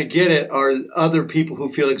people who are going to get it are other people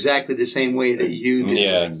who feel exactly the same way that you do.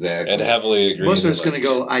 Yeah, exactly. And heavily agree. Most of it's going to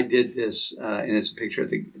go, I did this, and it's a picture at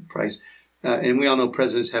the price. And we all know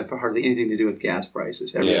presidents have hardly anything to do with gas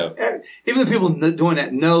prices. Even the people doing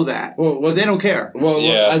that know that. Well, they don't care. Well,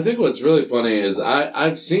 I think what's really funny is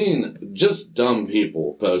I've seen just dumb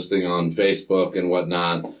people posting on Facebook and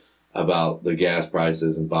whatnot about the gas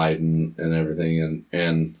prices and Biden and everything.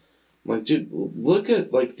 And like, dude,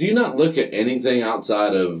 do you not look at anything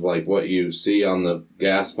outside of like what you see on the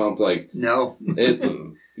gas pump? Like, no, it's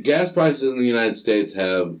gas prices in the United States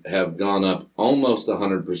have gone up almost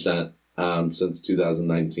 100%. Since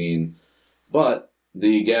 2019, but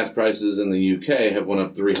the gas prices in the UK have went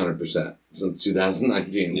up 300% since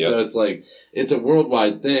 2019. Yep. So it's like, it's a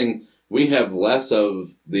worldwide thing. We have less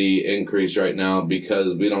of the increase right now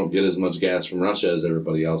because we don't get as much gas from Russia as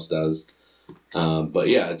everybody else does. But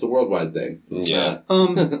yeah, it's a worldwide thing. It's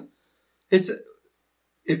it's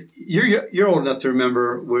if you're old enough to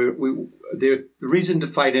remember the reason to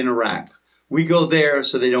fight in Iraq. We go there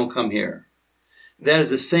so they don't come here. That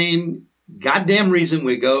is the same goddamn reason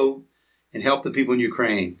we go and help the people in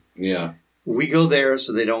Ukraine. Yeah. We go there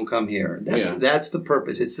so they don't come here. That's the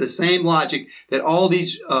purpose. It's the same logic that all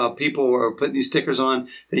these people are putting these stickers on.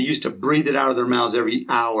 They used to breathe it out of their mouths every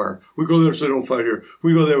hour. We go there so they don't fight here.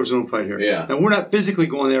 We go there so they don't fight here. Yeah. Now, we're not physically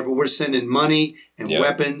going there, but we're sending money and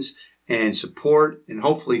weapons and support and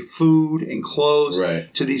hopefully food and clothes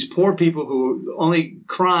to these poor people who only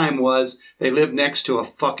crime was they live next to a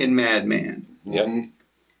fucking madman. Yep.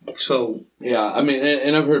 So yeah, I mean,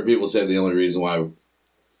 and I've heard people say the only reason why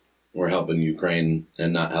we're helping Ukraine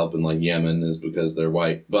and not helping like Yemen is because they're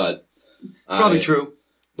white, but probably true.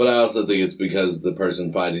 But I also think it's because the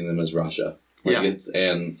person fighting them is Russia. Like it's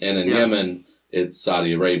and in Yemen it's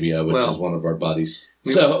Saudi Arabia, which is one of our buddies.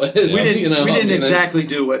 We didn't exactly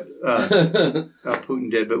do what Putin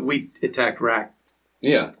did, but we attacked Iraq.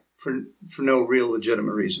 Yeah. For no real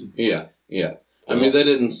legitimate reason. Yeah. I mean, they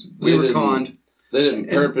didn't. We were conned. They didn't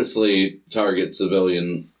purposely target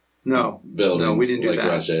civilian buildings no, we didn't do like that.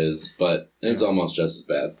 Russia is, but it's almost just as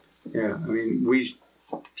bad. Yeah, I mean, we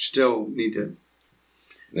still need to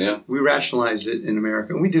Yeah. We rationalized it in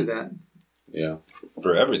America, and we do that. Yeah.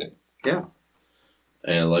 For everything. Yeah.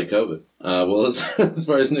 And like COVID. Well, as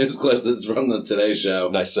far as news clip that's from the Today Show.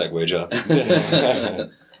 Nice segue, John.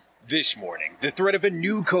 This morning, the threat of a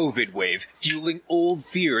new COVID wave fueling old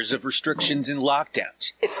fears of restrictions and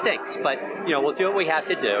lockdowns. It stinks, but, we'll do what we have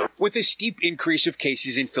to do. With a steep increase of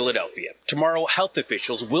cases in Philadelphia, tomorrow health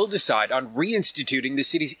officials will decide on reinstituting the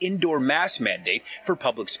city's indoor mask mandate for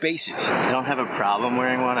public spaces. I don't have a problem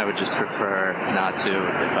wearing one. I would just prefer not to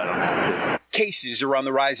if I don't have to. Cases are on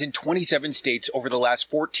the rise in 27 states over the last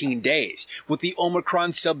 14 days, with the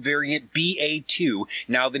Omicron subvariant BA2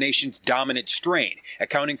 now the nation's dominant strain,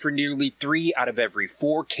 accounting for nearly 3 out of every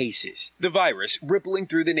 4 cases. The virus rippling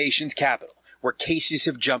through the nation's capital, where cases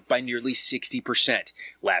have jumped by nearly 60%.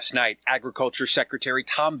 Last night, Agriculture Secretary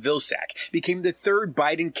Tom Vilsack became the 3rd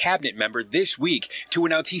Biden cabinet member this week to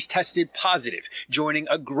announce he's tested positive, joining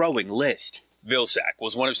a growing list. Vilsack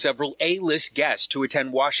was one of several A-list guests to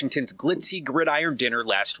attend Washington's glitzy gridiron dinner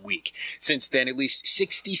last week. Since then, at least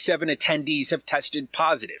 67 attendees have tested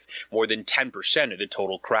positive, more than 10% of the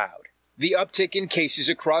total crowd. The uptick in cases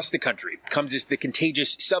across the country comes as the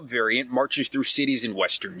contagious subvariant marches through cities in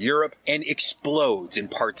Western Europe and explodes in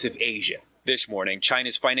parts of Asia. This morning,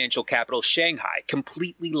 China's financial capital, Shanghai,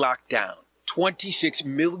 completely locked down. 26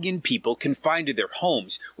 million people confined to their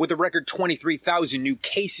homes, with a record 23,000 new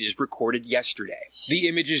cases recorded yesterday. The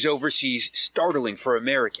images overseas startling for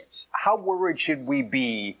Americans. How worried should we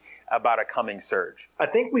be about a coming surge? I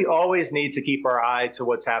think we always need to keep our eye to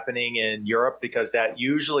what's happening in Europe, because that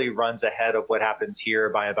usually runs ahead of what happens here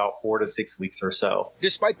by about 4 to 6 weeks or so.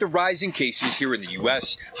 Despite the rise in cases here in the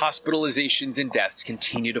U.S., hospitalizations and deaths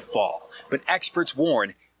continue to fall. But experts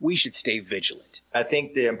warn we should stay vigilant. I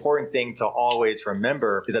think the important thing to always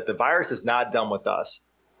remember is that the virus is not done with us.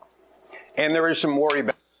 And there is some worry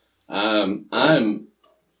about... I'm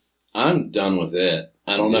done with it.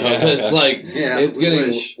 I don't know. It's like, it's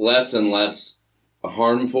getting less and less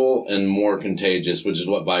harmful and more contagious, which is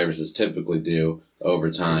what viruses typically do over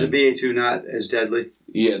time. Is the BA2 not as deadly?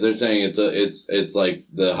 Yeah, they're saying it's like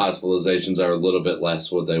the hospitalizations are a little bit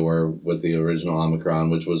less what they were with the original Omicron,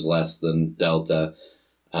 which was less than Delta.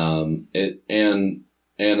 And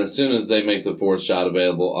as soon as they make the 4th shot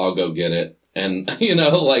available, I'll go get it. And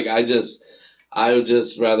I would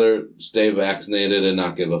just rather stay vaccinated and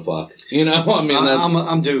not give a fuck. I mean,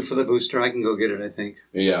 I'm due for the booster. I can go get it, I think.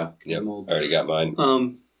 Yeah. Yep. I already got mine.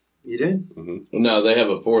 You did? Mm-hmm. No, they have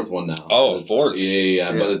a 4th one now. Oh, a 4th.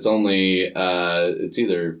 Yeah, but it's only it's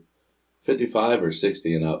either 55 or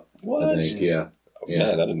 60 and up. What? I think. Yeah. Oh,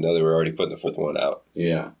 man, I didn't know they were already putting the 4th one out.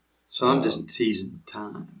 Yeah. So I'm just teasing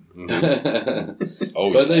time.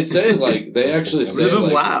 Oh, but they say they actually say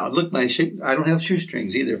living wild. Look, my shape. I don't have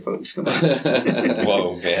shoestrings either, folks. Come on.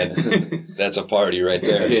 Whoa, man, that's a party right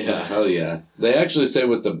there. Yeah, hell yeah. They actually say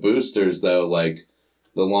with the boosters though,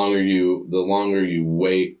 the longer you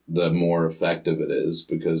wait, the more effective it is,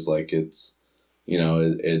 because it's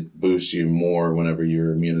it boosts you more whenever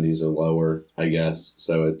your immunities are lower, I guess.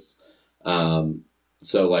 So it's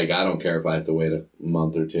so I don't care if I have to wait a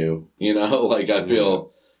month or 2.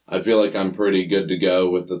 I feel like I'm pretty good to go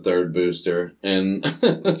with the 3rd booster, and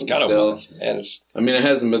It's got still, and I mean, it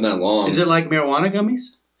hasn't been that long. Is it like marijuana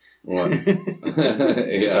gummies? What?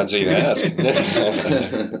 Yeah. That's what you ask.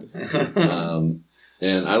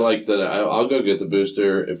 And I like that. I'll go get the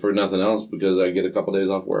booster if for nothing else, because I get a couple days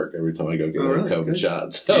off work every time I go get a COVID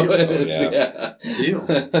shot. So Deal.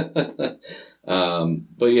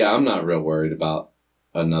 But yeah, I'm not real worried about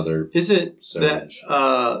another. Is it surge.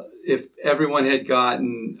 that if everyone had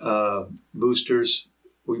gotten boosters,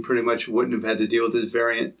 we pretty much wouldn't have had to deal with this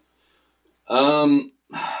variant? I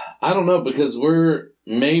don't know, because we're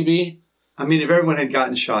maybe. I mean, if everyone had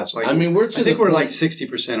gotten shots, I think we're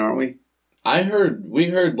 60%, aren't we? We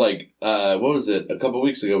heard what was it? A couple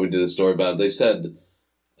weeks ago we did a story about it. They said,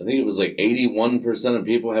 I think it was 81% of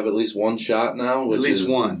people have at least one shot now, which is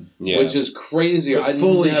one. Yeah. Which is crazy.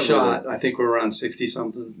 Fully shot, I think we're around 60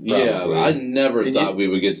 something. Yeah, I never thought we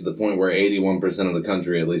would get to the point where 81% of the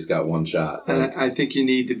country at least got one shot. And I think you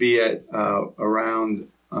need to be at around,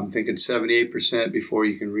 I'm thinking 78% before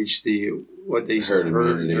you can reach what they herd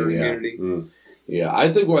immunity. Yeah,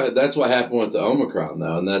 I think that's what happened with the Omicron,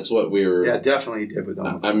 though, and that's what we were. Yeah, definitely did with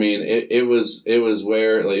Omicron. I mean, it was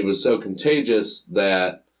where it was so contagious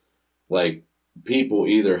that people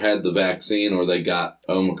either had the vaccine or they got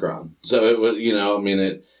Omicron. So it was,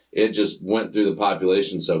 it just went through the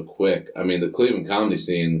population so quick. I mean, the Cleveland comedy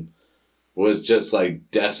scene was just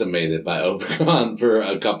like decimated by Omicron for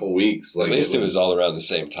a couple weeks. Like at least it was all around the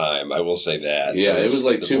same time. I will say that. Yeah, it was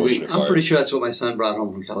like 2 weeks. I'm pretty sure that's what my son brought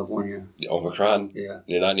home from California. The Omicron? Yeah.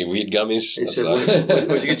 You're not any weed gummies? He said,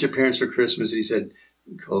 what'd you get your parents for Christmas? And he said,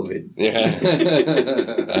 COVID. Yeah.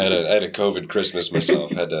 I had a COVID Christmas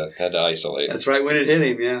myself. Had to isolate. That's right when it hit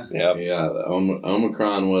him, yeah. Yeah. Yeah,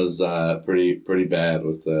 Omicron was pretty bad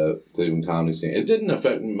with the Cleveland comedy scene. It didn't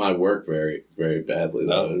affect my work very, very badly,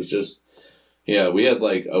 though. No. It was just, we had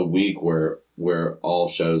like a week where all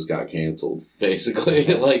shows got canceled, basically.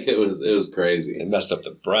 Like, it was crazy. It messed up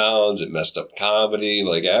the Browns. It messed up comedy,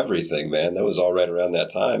 like everything, man. That was all right around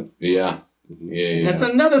that time. Yeah. Yeah. That's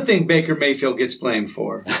another thing Baker Mayfield gets blamed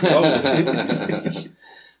for. That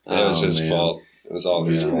was his fault. It was all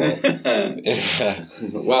his fault.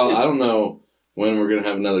 Well, I don't know when we're going to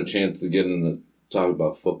have another chance to get into talk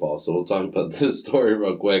about football, so we'll talk about this story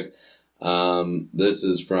real quick. This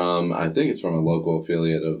is from, I think it's from a local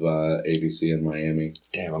affiliate of ABC in Miami.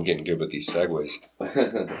 Damn, I'm getting good with these segues.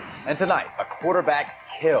 And tonight, a quarterback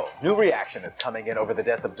killed. New reaction is coming in over the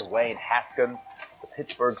death of Dwayne Haskins, the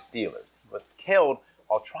Pittsburgh Steelers. Was killed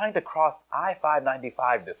while trying to cross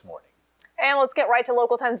I-595 this morning. And let's get right to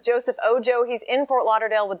Local 10's Joseph Ojo. He's in Fort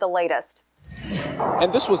Lauderdale with the latest.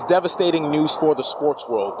 And this was devastating news for the sports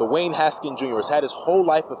world. Dwayne Haskins Jr. has had his whole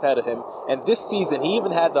life ahead of him, and this season he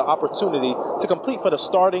even had the opportunity to compete for the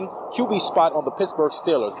starting QB spot on the Pittsburgh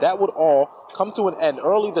Steelers. That would all come to an end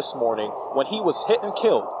early this morning when he was hit and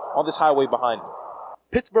killed on this highway behind me.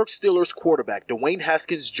 Pittsburgh Steelers quarterback Dwayne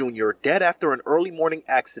Haskins Jr. dead after an early morning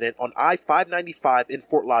accident on I-595 in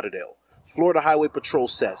Fort Lauderdale. Florida Highway Patrol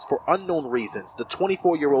says, for unknown reasons, the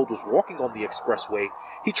 24-year-old was walking on the expressway.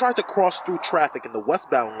 He tried to cross through traffic in the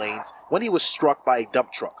westbound lanes when he was struck by a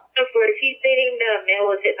dump truck. He's stating the male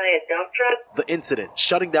was hit by a dump truck. The incident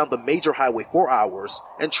shutting down the major highway for hours,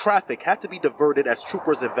 and traffic had to be diverted as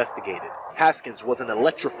troopers investigated. Haskins was an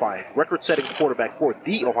electrifying, record-setting quarterback for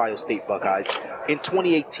the Ohio State Buckeyes. In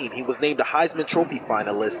 2018, he was named a Heisman Trophy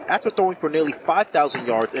finalist after throwing for nearly 5,000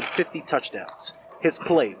 yards and 50 touchdowns. His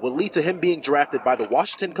play would lead to him being drafted by the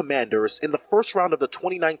Washington Commanders in the first round of the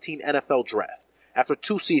 2019 NFL Draft. After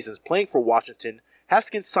 2 seasons playing for Washington,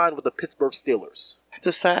 Haskins signed with the Pittsburgh Steelers. It's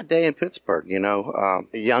a sad day in Pittsburgh, a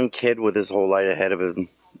young kid with his whole life ahead of him,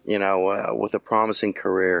 with a promising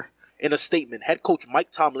career. In a statement, head coach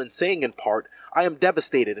Mike Tomlin saying in part, "I am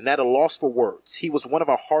devastated and at a loss for words. He was one of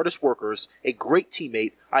our hardest workers, a great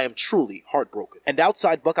teammate. I am truly heartbroken." And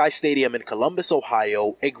outside Buckeye Stadium in Columbus,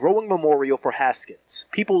 Ohio, a growing memorial for Haskins.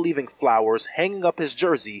 People leaving flowers, hanging up his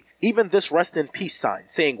jersey, even this rest in peace sign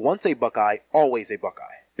saying once a Buckeye, always a Buckeye.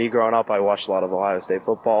 Me growing up, I watched a lot of Ohio State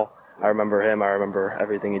football. I remember him. I remember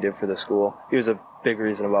everything he did for the school. He was a big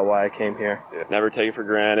reason about why I came here. Never take it for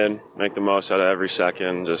granted. Make the most out of every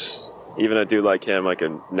second. Just even a dude like him, like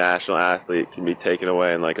a national athlete, can be taken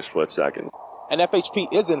away in like a split second. And FHP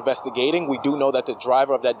is investigating. We do know that the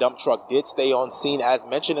driver of that dump truck did stay on scene. As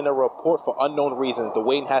mentioned in a report, for unknown reasons,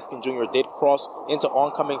 Dwayne Haskins Jr. did cross into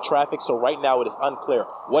oncoming traffic. So right now it is unclear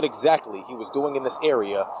what exactly he was doing in this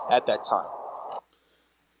area at that time.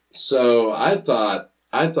 So I thought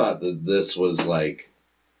that this was like,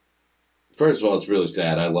 first of all, it's really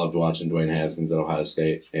sad. I loved watching Dwayne Haskins at Ohio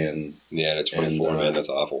State, and at 24, man, that's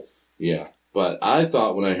awful. Yeah, but I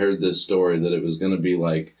thought when I heard this story that it was going to be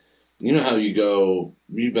like, you know how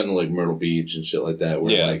you've been to like Myrtle Beach and shit like that,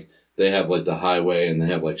 where like they have like the highway and they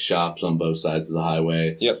have like shops on both sides of the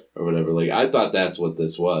highway, or whatever. Like I thought that's what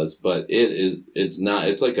this was, but it's not.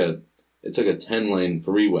 It's like a 10-lane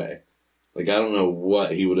freeway. Like I don't know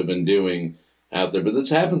what he would have been doing out there, but this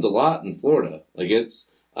happens a lot in Florida. Like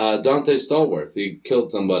it's Dante Stallworth. He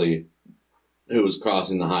killed somebody who was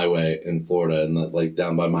crossing the highway in Florida and like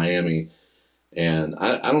down by Miami. And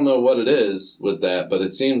I don't know what it is with that, but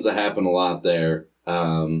it seems to happen a lot there.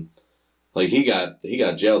 Like he got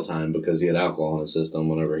jail time because he had alcohol in his system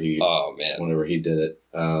whenever he did it.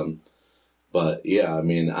 But yeah, I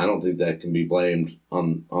mean, I don't think that can be blamed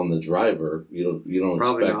on the driver. You don't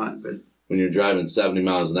Probably expect not, but when you're driving 70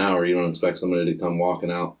 miles an hour, you don't expect somebody to come walking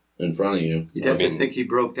out in front of you. You'd have to think he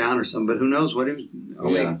broke down or something, but who knows what he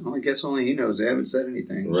was. I guess only he knows. They haven't said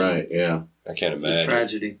anything. Right, yeah. I can't It's imagine. a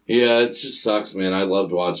tragedy. Yeah, it just sucks, man. I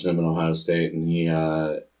loved watching him in Ohio State, and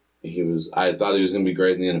I thought he was going to be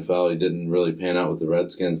great in the NFL. He didn't really pan out with the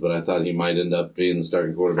Redskins, but I thought he might end up being the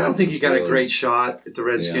starting quarterback. I don't think for he the got a Steelers. great shot at the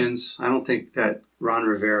Redskins. I don't think that Ron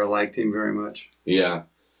Rivera liked him very much. Yeah.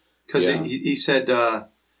 Because he said,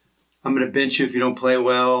 I'm going to bench you if you don't play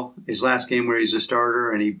well. His last game where he's a starter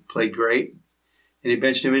and he played great, and he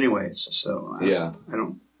benched him anyways. So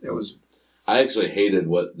I actually hated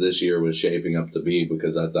what this year was shaping up to be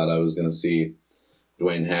because I thought I was going to see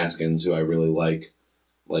Dwayne Haskins, who I really like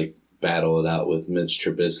battle it out with Mitch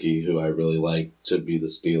Trubisky, who I really like, to be the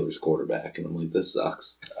Steelers quarterback. And I'm like, this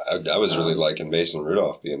sucks. I was really liking Mason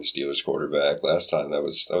Rudolph being the Steelers quarterback last time. That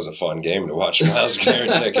was a fun game to watch Myles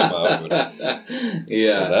Garrett take him out. But,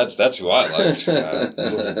 yeah, that's who I liked.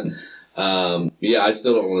 Yeah, I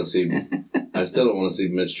still don't want to see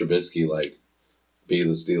Mitch Trubisky be the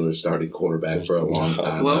Steelers starting quarterback for a long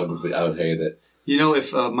time. Well, I would hate it. You know,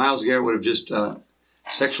 if Myles Garrett would have just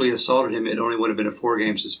sexually assaulted him, it only would have been a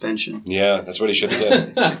 4-game suspension. Yeah, that's what he should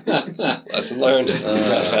have done. Lesson learned.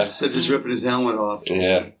 Instead of just ripping his helmet off.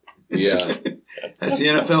 Yeah. Yeah. That's the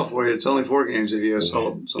NFL for you. It's only 4 games if you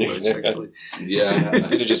assault somebody sexually. Yeah. You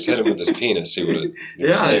could have just hit him with his penis. He would have.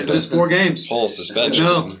 Yeah, just 4 games. Whole suspension.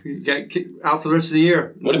 No, you got out for the rest of the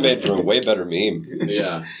year. Would have made for a way better meme.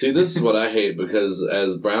 Yeah. See, this is what I hate because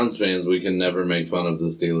as Browns fans, we can never make fun of the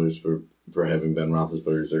Steelers for having Ben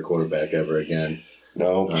Roethlisberger as their quarterback ever again.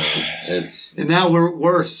 No. And now we're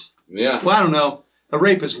worse. Yeah. Well, I don't know. A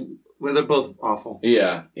rapist. Well, they're both awful.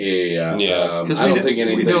 Yeah. I don't think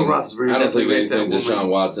anything. Deshaun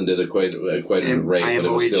Watson did equated to rape, but it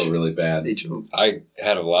was still really bad. I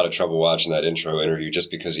had a lot of trouble watching that intro interview just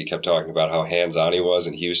because he kept talking about how hands-on he was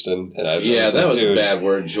in Houston, and that was a bad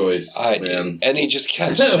word choice, man. And he just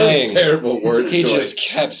kept that saying was a terrible word choice. He just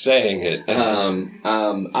kept saying it. I'm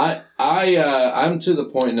to the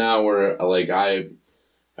point now where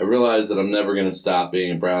I realize that I'm never going to stop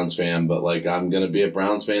being a Browns fan, but I'm going to be a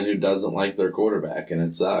Browns fan who doesn't like their quarterback, and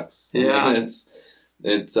it sucks. Yeah, I mean,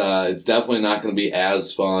 it's definitely not going to be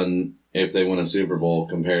as fun if they win a Super Bowl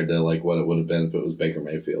compared to what it would have been if it was Baker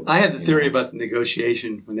Mayfield. I have the theory about the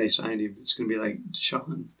negotiation when they signed him. It's going to be like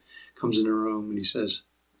Deshaun comes in the room and he says,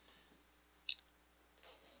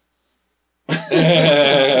 and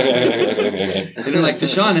they're like,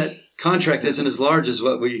 Deshaun, that contract isn't as large as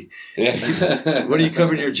what we. Yeah. What are you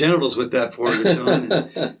covering your genitals with that for, Deshaun?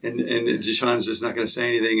 And Deshaun's just not going to say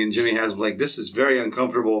anything. And Jimmy has this is very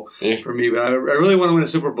uncomfortable for me, but I really want to win a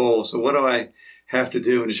Super Bowl. So what do I have to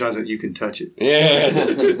do? And Deshaun's like, you can touch it.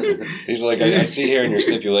 Yeah. He's like, I see here in your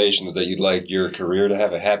stipulations that you'd like your career to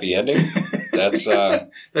have a happy ending. That's in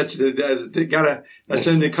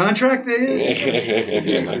the contract,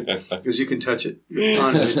 because you can touch it.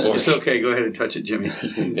 Honestly, it's okay. Go ahead and touch it, Jimmy.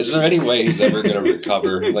 Is there any way he's ever going to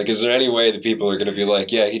recover? Is there any way that people are going to be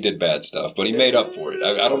like, yeah, he did bad stuff, but he made up for it?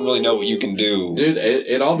 I don't really know what you can do. Dude,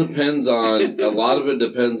 it all depends on, a lot of it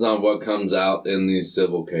depends on what comes out in these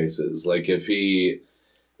civil cases.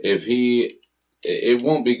 It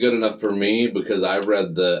won't be good enough for me because I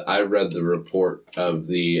read the report of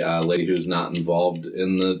the lady who's not involved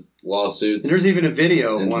in the lawsuits. And there's even a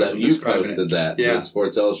video. And that you posted that, the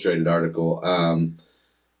Sports Illustrated article.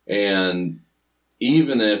 And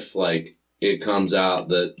even if it comes out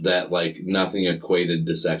that nothing equated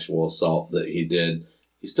to sexual assault that he did,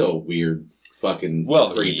 he's still a weird fucking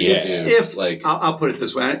creepy dude. I'll put it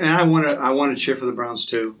this way, and I want to cheer for the Browns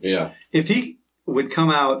too. Yeah. If he would come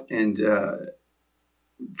out and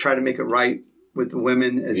try to make it right with the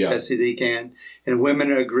women as best as he can, and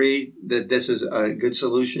women agree that this is a good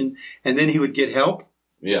solution, and then he would get help.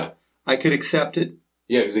 Yeah, I could accept it.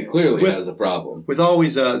 Yeah, because he clearly has a problem. With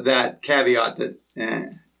always that caveat that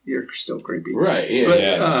you're still creepy, right?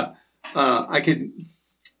 Yeah, but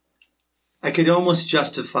I could almost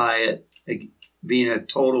justify it being a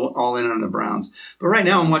total all in on the Browns. But right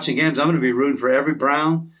now, I'm watching games. I'm going to be rooting for every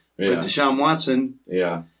Brown. But Deshaun Watson.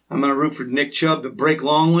 Yeah. I'm going to root for Nick Chubb to break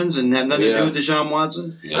long ones and have nothing to do with Deshaun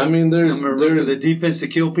Watson. Yeah. I mean, I'm going to root for the defense to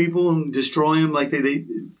kill people and destroy them like they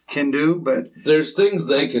can do. But there's things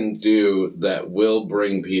they can do that will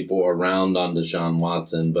bring people around on Deshaun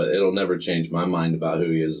Watson, but it'll never change my mind about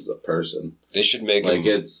who he is as a person. They should make him.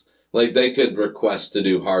 It's they could request to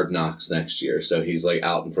do Hard Knocks next year, so he's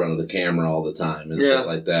out in front of the camera all the time and shit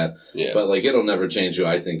like that. Yeah. But it'll never change who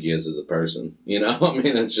I think he is as a person. I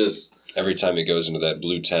mean, it's just every time he goes into that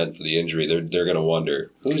blue tent for the injury, they're gonna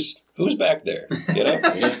wonder who's back there. Oh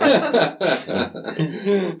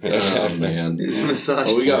man.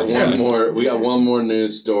 Well, we got one more. We got one more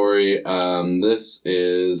news story. This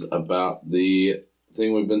is about the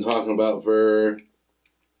thing we've been talking about for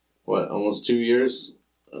almost 2 years.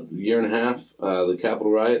 A year and a half, the Capitol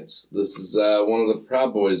riots. This is one of the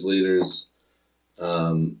Proud Boys leaders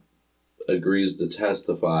agrees to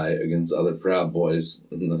testify against other Proud Boys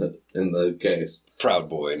in the case. Proud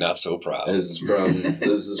Boy, not so proud. This is from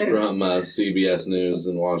CBS News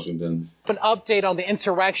in Washington. An update on the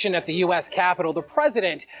insurrection at the U.S. Capitol. The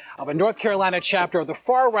president of a North Carolina chapter of the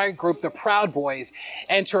far-right group, the Proud Boys,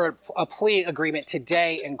 entered a plea agreement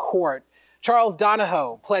today in court. Charles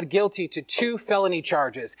Donahoe pled guilty to 2 felony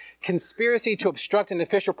charges: conspiracy to obstruct an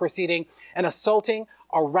official proceeding and assaulting,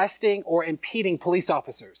 arresting, or impeding police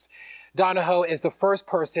officers. Donahoe is the first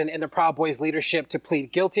person in the Proud Boys leadership to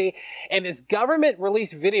plead guilty. In this government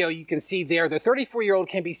released video you can see there, the 34-year-old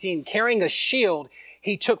can be seen carrying a shield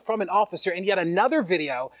he took from an officer. In yet another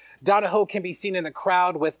video, Donahoe can be seen in the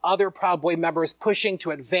crowd with other Proud Boy members pushing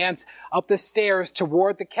to advance up the stairs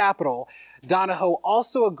toward the Capitol. Donahoe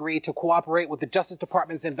also agreed to cooperate with the Justice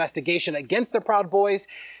Department's investigation against the Proud Boys.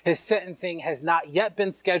 His sentencing has not yet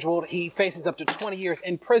been scheduled. He faces up to 20 years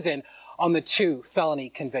in prison on the 2 felony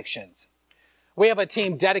convictions. We have a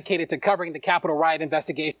team dedicated to covering the Capitol riot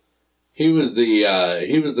investigation. He was the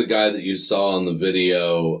guy that you saw in the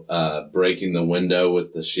video breaking the window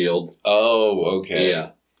with the shield. Oh,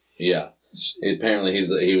 okay. Yeah. Apparently,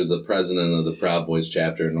 he was the president of the Proud Boys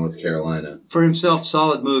chapter in North Carolina. For himself,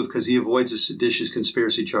 solid move because he avoids a seditious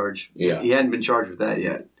conspiracy charge. Yeah. He hadn't been charged with that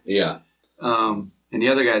yet. Yeah. And the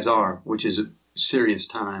other guys are, which is a serious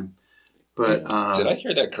time. But did I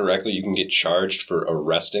hear that correctly? You can get charged for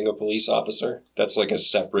arresting a police officer? That's like a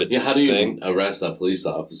separate thing. Yeah, how do you arrest a police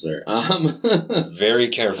officer? Very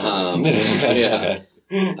careful. Yeah.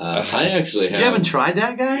 I actually have. You haven't tried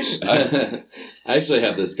that, guys? I actually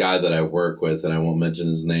have this guy that I work with, and I won't mention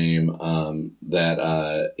his name.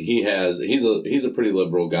 That he's a pretty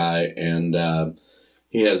liberal guy, and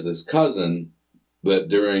he has this cousin that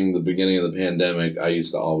during the beginning of the pandemic, I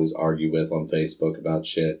used to always argue with on Facebook about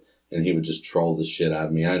shit, and he would just troll the shit out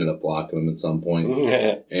of me. I ended up blocking him at some point,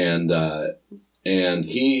 and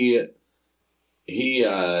he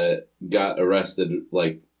got arrested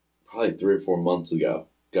like probably 3 or 4 months ago.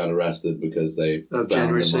 Got arrested because they found him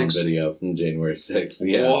on video from January 6th.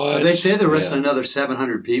 Yeah. What? They say they're arresting another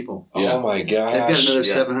 700 people. Yeah. Oh my gosh. They've got another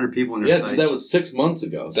 700 people in their sights. That was 6 months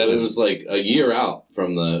ago. So it was like a year out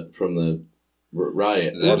from the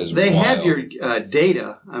riot. They have your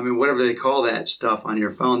data. I mean, whatever they call that stuff on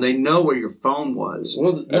your phone. They know where your phone was.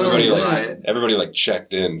 Well, everybody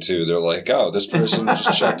checked in too. They're like, oh, this person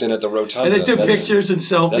just checked in at the rotunda. And they took pictures and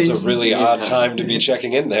selfies. That's a really odd time to be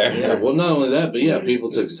checking in there. Yeah. Well, not only that, but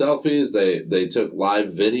people took selfies. They took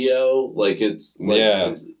live video. Like it's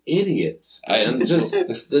idiots and just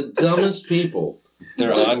the dumbest people.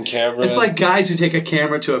 They're on camera. It's like guys who take a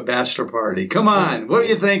camera to a bachelor party. Come on, what are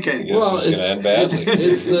you thinking? Well,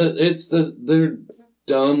 they're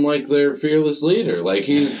dumb like their fearless leader. Like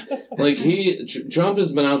Trump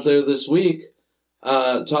has been out there this week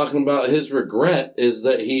talking about his regret is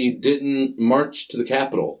that he didn't march to the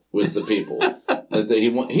Capitol with the people.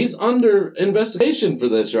 He's under investigation for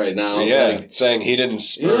this right now. Yeah, saying he didn't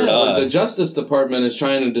spur it on. The Justice Department is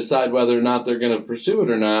trying to decide whether or not they're going to pursue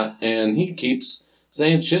it or not, and he keeps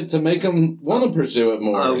saying shit to make them want to pursue it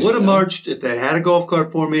more. I would have marched if they had a golf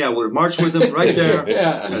cart for me. I would have marched with them right there.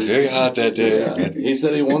 Yeah, it was very hot that day. Yeah. He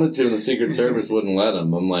said he wanted to, and the Secret Service wouldn't let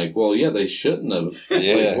him. I'm like, well, yeah, they shouldn't have.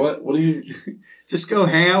 Yeah. Like, what do you? Just go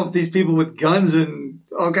hang out with these people with guns and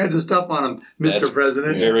all kinds of stuff on them, Mr.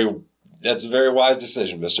 President. That's a very wise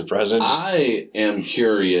decision, Mr. President. I am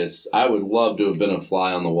curious. I would love to have been a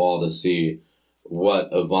fly on the wall to see what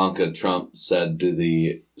Ivanka Trump said to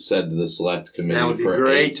the select committee. That would be for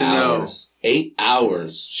great 8 to hours. know. 8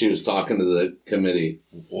 hours she was talking to the committee.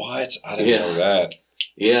 What? I didn't know that.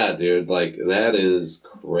 Yeah, dude. Like, that is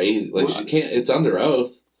crazy. Like, she can't, it's under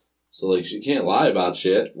oath. So, like, she can't lie about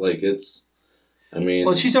shit. Like, it's, I mean.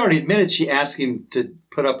 Well, she's already admitted she asked him to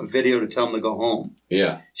put up a video to tell him to go home.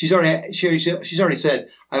 Yeah. She's already said,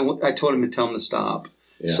 I told him to tell him to stop.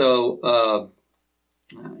 Yeah. So,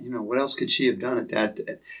 what else could she have done at that?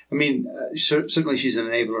 I mean, certainly she's an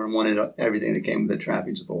enabler and wanted everything that came with the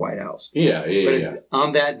trappings of the White House. Yeah.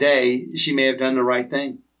 On that day, she may have done the right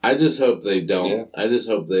thing. I just hope they don't. Yeah. I just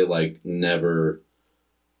hope they never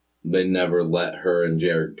let her and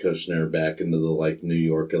Jared Kushner back into the New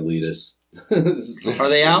York elitist. Are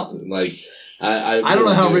they out? I don't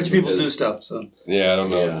know how rich people do stuff. So yeah, I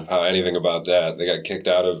don't know anything about that. They got kicked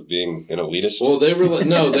out of being an elitist. Well, they were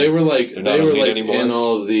they were anymore. in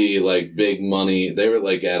all of the big money. They were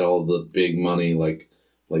at all the big money like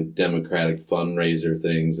Democratic fundraiser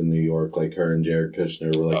things in New York. Like her and Jared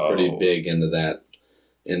Kushner were pretty big into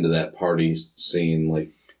that party scene.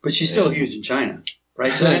 But she's still huge in China,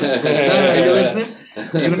 right? China, are you listening?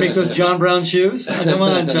 You gonna make those John Brown shoes? Oh, come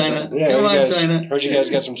on, China. China. Heard you guys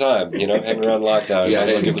got some time, hanging around lockdown. Yeah,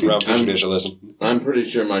 give the Brown Fish Dish a listen. I'm pretty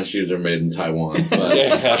sure my shoes are made in Taiwan.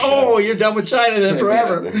 But oh, you're done with China then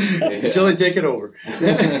forever. Until they take it over.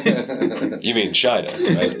 You mean China,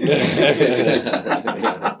 right?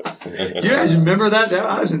 You guys remember that?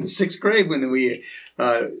 I was in 6th grade when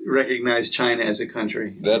recognized China as a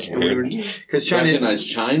country. That's weird. Because China recognized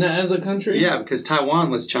China as a country. Yeah, because Taiwan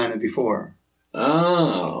was China before.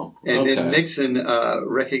 Oh, and okay. then Nixon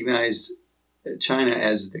recognized China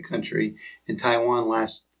as the country, and Taiwan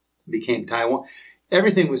last became Taiwan.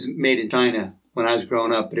 Everything was made in China when I was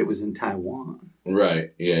growing up, but it was in Taiwan.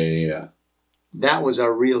 Right. Yeah. That was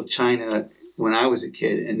our real China when I was a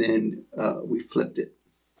kid, and then we flipped it.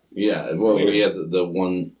 Yeah. Well, we had the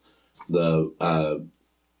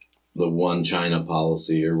one China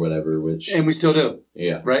policy or whatever, which And we still do.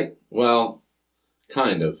 Yeah. Right? Well,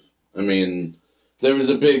 kind of. I mean, there was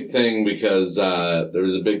a big thing because that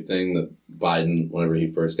Biden, whenever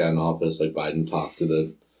he first got in office, like Biden talked to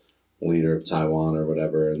the leader of Taiwan or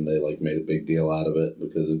whatever, and they like made a big deal out of it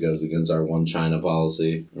because it goes against our one China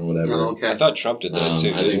policy or whatever. Oh, okay. I thought Trump did that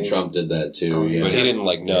too. I think Trump did that too. Yeah. But he didn't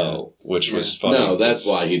know, which was funny. No, that's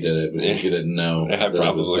why he did it, because he didn't know. I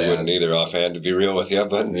probably wouldn't either offhand, to be real with you,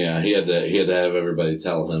 but yeah, he had to have everybody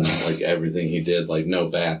tell him like everything he did, like no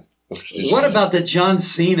bad. What about the John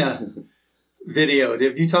Cena video?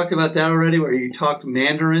 Have you talked about that already? Where he talked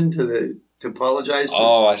Mandarin to apologize?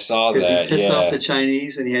 I saw that. Because he pissed yeah. off the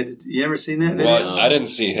Chinese, and he had to. You ever seen that video? Well, I didn't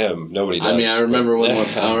see him. Nobody does. I mean, I remember when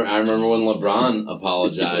LeBron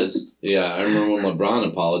apologized. Yeah, I remember when LeBron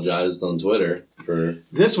apologized on Twitter for.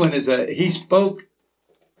 This one is he spoke,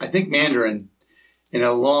 I think Mandarin, in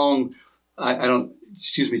a long. I don't.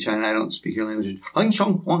 Excuse me, China. I don't speak your language. It's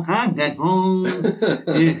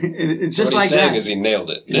just what like he's saying that. is he nailed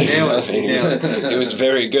it. He nailed it. It was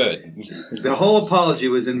very good. The whole apology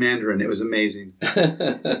was in Mandarin. It was amazing.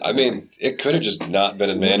 I mean, it could have just not been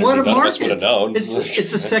in Mandarin. What a None of us market! would have known.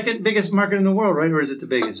 It's the second biggest market in the world, right? Or is it the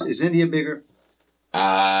biggest? Is India bigger?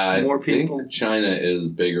 More people? think China is a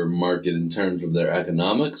bigger market in terms of their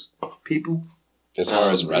economics. People? As far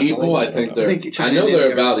as wrestling? People, I think they're. China I know and they're India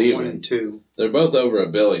are about 1 even. and 2. They're both over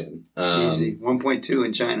 $1 billion. Easy. 1.2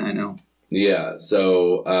 in China, I know. Yeah,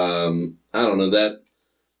 so I don't know that.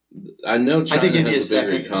 I know China think has India's a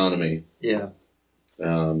bigger second. economy. Yeah.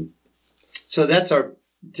 So that's our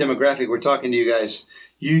demographic. We're talking to you guys.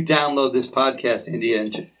 You download this podcast, India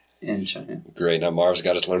and China. Great. Now Marv's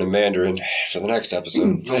got us learning Mandarin for the next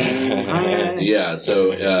episode. Yeah,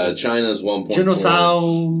 so China's 1.4.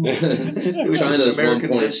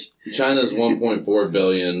 China's 1.4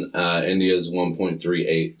 billion. India's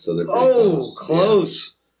 1.38. So they're pretty close.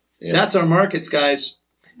 Close. Yeah. That's our markets, guys.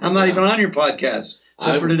 I'm not even on your podcast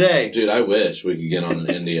except for today. Dude, I wish we could get on in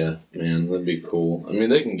India, man. That'd be cool. I mean,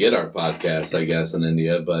 they can get our podcast, I guess, in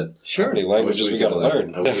India, but sure. How many languages we got to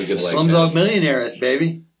learn? I wish we could Slumdog Millionaire, it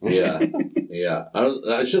baby. Yeah.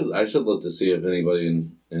 I should look to see if anybody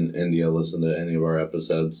in India listened to any of our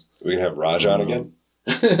episodes. We can have Raj on again.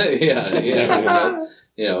 Yeah.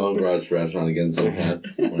 Yeah, I'll Raj Restaurant again sometime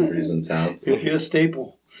whenever he's in town. He'll be a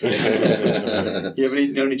staple. You have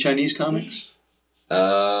know any Chinese comics?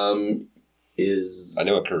 I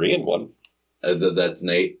know a Korean one. That's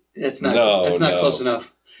Nate. It's not. No, that's not no. close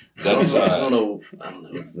enough. That's I don't know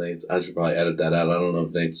if Nate's. I should probably edit that out. I don't know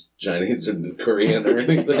if Nate's Chinese or Korean or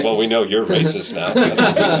anything. Well, we know you're racist now.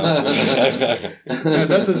 No, that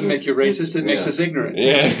doesn't make you racist. It makes us ignorant.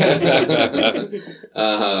 Yeah.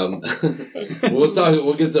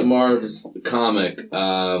 We'll get to Marv's comic.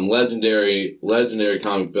 Legendary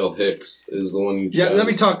comic. Bill Hicks is the one you chose. Yeah, let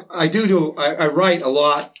me talk. I write a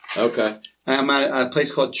lot. Okay. I'm at a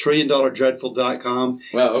place called $1,000,000dreadful.com.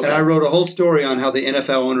 Well, okay. And I wrote a whole story on how the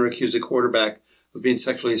NFL owner accused a quarterback of being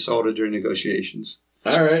sexually assaulted during negotiations.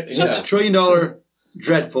 All right. So Yeah. it's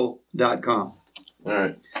 $1,000,000dreadful.com. All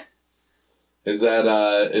right. Is that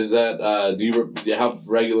how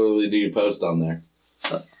regularly do you post on there?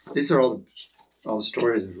 These are all the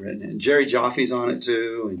stories I've written. And Jerry Joffe's on it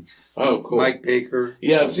too. And Oh, cool. Mike Baker.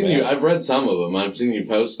 Yeah, I've seen you. I've read some of them. I've seen you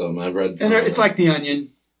post them. I've read some. And it's like The Onion.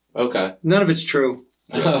 Okay. None of it's true.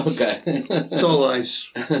 Okay. It's all lies.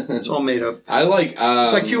 It's all made up. I like.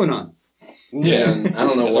 It's like QAnon. Yeah. I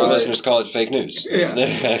don't know As why. our listeners call it fake news. Yeah.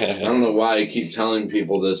 I don't know why I keep telling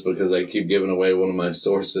people this because I keep giving away one of my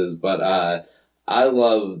sources, but I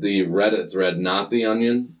love the Reddit thread, Not the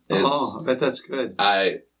Onion. I bet that's good.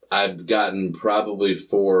 I've gotten probably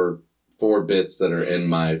four bits that are in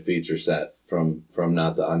my feature set from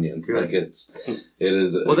Not the Onion. Good. Like it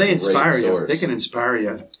is. Well, they great inspire you. source. They can inspire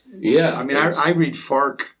you. Yeah. I mean, I read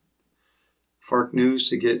FARC news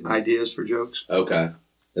to get ideas for jokes. Okay.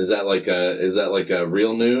 Is that like a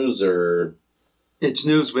real news or? It's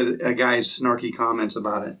news with a guy's snarky comments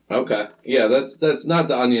about it. Okay. Yeah, that's Not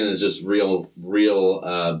the Onion is just real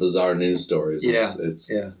bizarre news stories.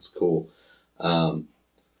 It's cool. But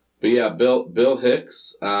yeah, Bill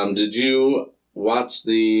Hicks. Did you watch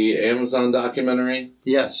the Amazon documentary?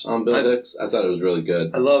 Yes. On Bill Hicks? I thought it was really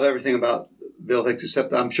good. I love everything about Bill Hicks,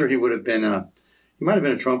 except I'm sure he would have been he might have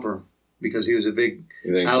been a Trumper because he was a big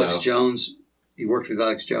Alex Jones. He worked with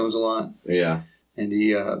Alex Jones a lot. Yeah. And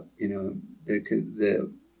he,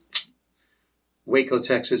 the Waco,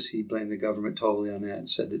 Texas, he blamed the government totally on that and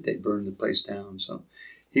said that they burned the place down. So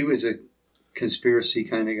he was a conspiracy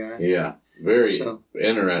kind of guy. Yeah. Very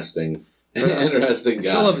interesting. Interesting guy. I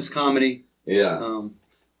still love his comedy. Yeah. Of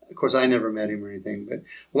course, I never met him or anything, but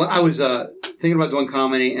when I was thinking about doing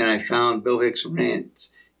comedy, and I found Bill Hicks'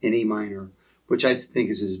 rants in E minor, which I think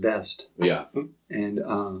is his best. Yeah. And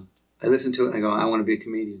I listened to it and I go, I want to be a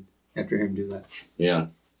comedian after hearing him do that. Yeah.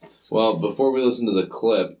 Well, before we listen to the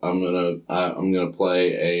clip, I'm gonna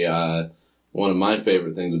play a one of my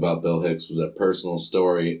favorite things about Bill Hicks was a personal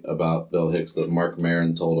story about Bill Hicks that Mark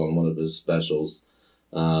Maron told on one of his specials.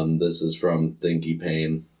 This is from Thinky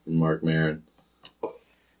Pain from Mark Maron.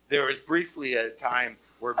 There was briefly a time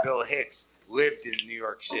where Bill Hicks lived in New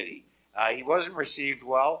York City. He wasn't received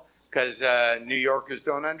well because New Yorkers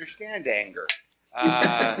don't understand anger.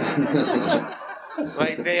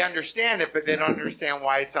 Like they understand it, but they don't understand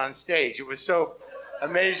why it's on stage. It was so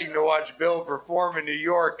amazing to watch Bill perform in New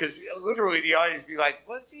York because literally the audience would be like,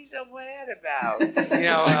 "What's he so mad about?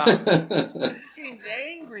 He seems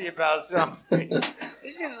angry about something.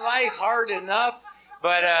 Isn't life hard enough?"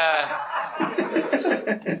 But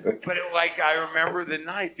I remember the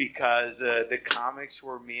night because the comics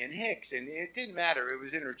were me and Hicks, and it didn't matter. It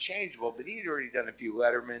was interchangeable, but he'd already done a few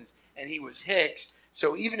Lettermans, and he was Hicks.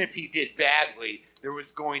 So even if he did badly, there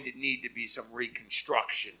was going to need to be some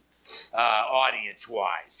reconstruction,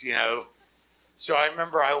 audience-wise, So I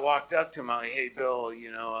remember I walked up to him. I'm like, "Hey, Bill,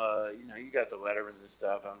 you got the Lettermans and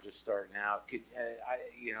stuff. I'm just starting out. Could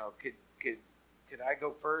I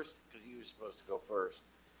go first? Because he was supposed to go first."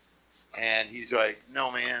 And he's like, "No,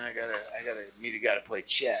 man, I gotta meet a guy to play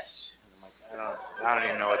chess." And I'm like, I don't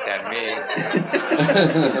even know what that means.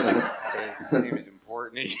 It seems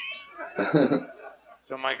important.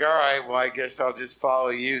 So I'm like, "All right, well, I guess I'll just follow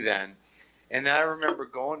you then." And then I remember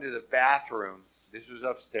going to the bathroom. This was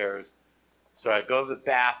upstairs. So I go to the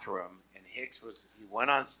bathroom, and he went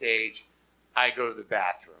on stage. I go to the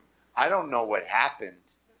bathroom. I don't know what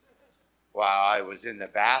happened while I was in the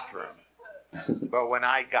bathroom. But when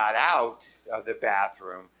I got out of the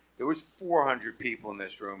bathroom, there was 400 people in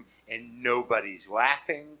this room, and nobody's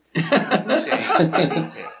laughing, saying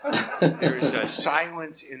anything. There's a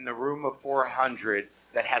silence in the room of 400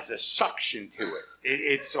 that has a suction to it.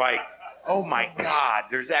 It's like, oh my God,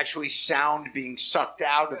 there's actually sound being sucked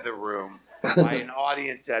out of the room by an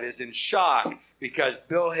audience that is in shock because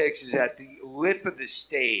Bill Hicks is at the lip of the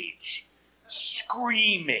stage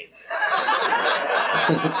screaming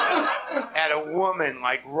at a woman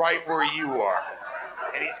like right where you are.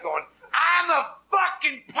 And he's going, "I'm a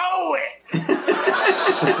fucking poet!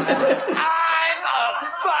 I'm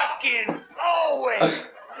a fucking poet!"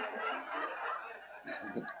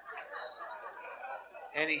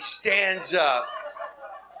 And he stands up,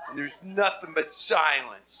 and there's nothing but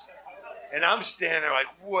silence. And I'm standing there like,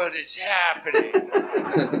 what is happening?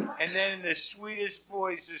 And then in the sweetest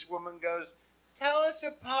voice, this woman goes, "Tell us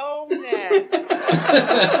a poem then."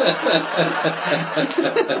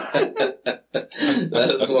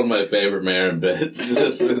 That's one of my favorite Maron bits.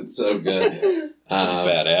 It's so good. That's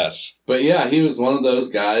badass. But yeah, he was one of those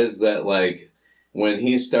guys that, like, when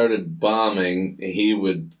he started bombing, he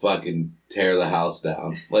would fucking tear the house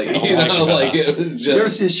down. Like, like it was just. You ever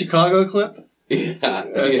see a Chicago clip? Yeah,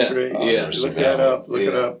 that's great. Yeah, look that up. Look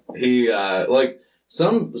it up. He like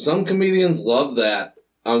some comedians love that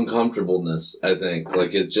uncomfortableness. I think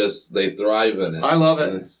like it just they thrive in it. I love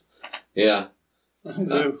it. Yeah,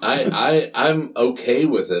 I'm okay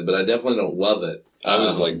with it, but I definitely don't love it. I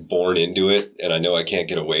was like born into it, and I know I can't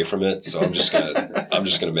get away from it, so I'm just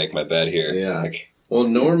gonna make my bed here. Yeah. Well,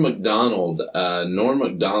 Norm Macdonald, I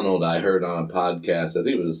heard on a podcast. I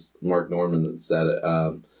think it was Mark Norman that said it.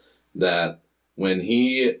 That when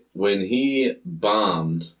he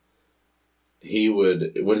bombed,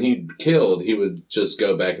 when he killed, he would just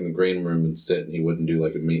go back in the green room and sit, and he wouldn't do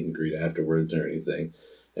like a meet and greet afterwards or anything.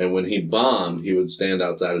 And when he bombed, he would stand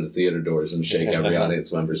outside of the theater doors and shake every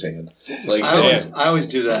audience member's hand. Like I always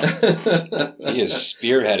do that. He is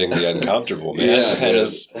spearheading the uncomfortable, man.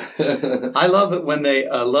 Yeah, I love it when they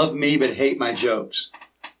love me but hate my jokes.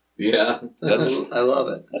 Yeah, I love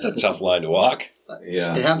it. That's a tough line to walk.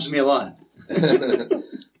 Yeah, it happens to me a lot.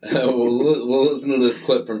 We'll listen to this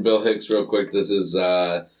clip from Bill Hicks real quick. This is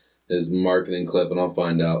his marketing clip, and I'll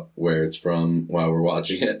find out where it's from while we're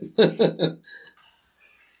watching it.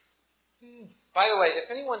 By the way, if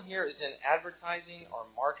anyone here is in advertising or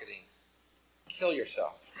marketing, kill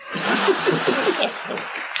yourself.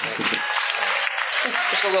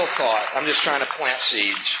 Just a little thought. I'm just trying to plant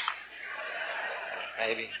seeds.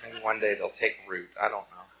 Maybe one day they'll take root. I don't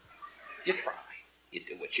know. You try. You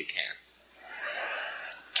do what you can.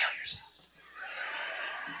 Kill yourself.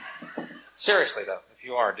 Seriously, though, if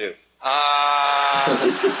you are, do.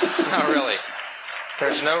 No, really.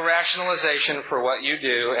 There's no rationalization for what you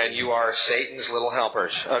do, and you are Satan's little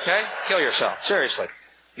helpers. Okay? Kill yourself. Seriously.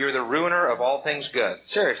 You're the ruiner of all things good.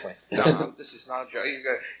 Seriously. No, this is not a joke.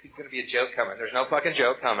 He's going to be a joke coming. There's no fucking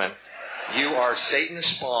joke coming. You are Satan's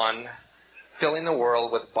spawn, filling the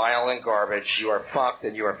world with bile and garbage. You are fucked,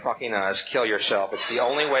 and you are fucking us. Kill yourself. It's the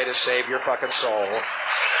only way to save your fucking soul.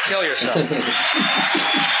 Kill yourself. Plant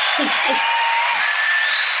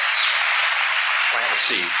the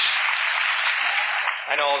seeds.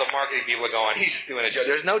 I know all the marketing people are going, he's doing a joke.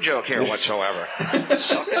 There's no joke here whatsoever.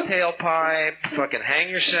 Suck a tailpipe, fucking hang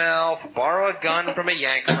yourself, borrow a gun from a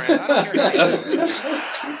Yank friend. I don't care how you do this.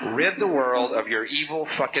 Rid the world of your evil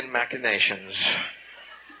fucking machinations.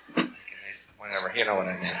 Whatever, you know what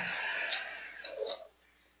I mean.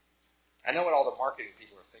 I know what all the marketing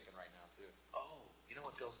people are thinking right now, too. Oh, you know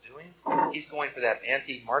what Bill's doing? He's going for that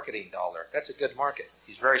anti-marketing dollar. That's a good market.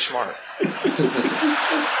 He's very smart.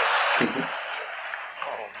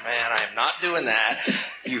 Man, I am not doing that.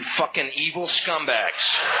 You fucking evil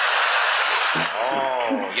scumbags.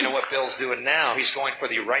 Oh, you know what Bill's doing now? He's going for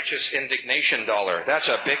the righteous indignation dollar. That's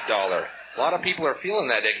a big dollar. A lot of people are feeling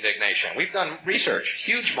that indignation. We've done research.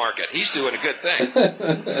 Huge market. He's doing a good thing.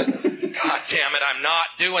 God damn it, I'm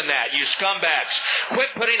not doing that, you scumbags. Quit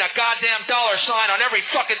putting a goddamn dollar sign on every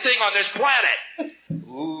fucking thing on this planet.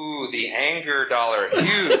 Ooh, the anger dollar.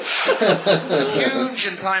 Huge. Huge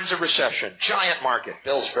in times of recession. Giant market.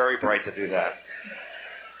 Bill's very bright to do that.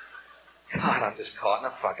 God, I'm just caught in a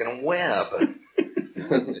fucking web.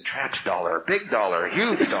 The trapped dollar. Big dollar.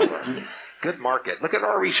 Huge dollar. Good market. Look at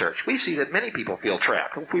our research. We see that many people feel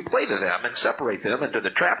trapped. If we play to them and separate them into the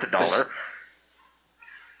trapped dollar,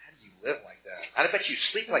 how do you live like that? I bet you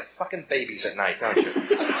sleep like fucking babies at night, don't you?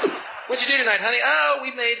 What'd you do tonight, honey? Oh,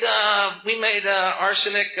 we made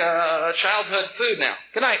arsenic childhood food now.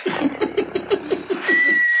 Good night.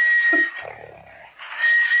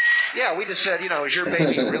 Yeah, we just said, is your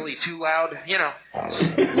baby really too loud? Yeah,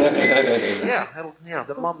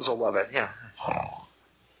 the mums will love it. Yeah.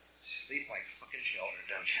 Sleep like fucking shelter,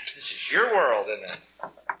 don't you? This is your world, isn't it?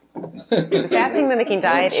 The fasting mimicking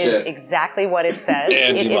diet is exactly what it says.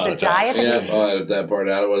 It is a diet. Yeah, I'll edit that part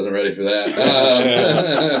out. I wasn't ready for that.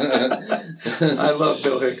 I love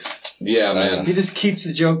Bill Hicks. Yeah, man. He just keeps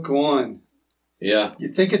the joke going. Yeah. You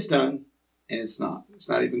think it's done, and it's not. It's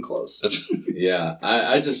not even close. Yeah.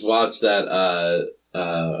 I just watched that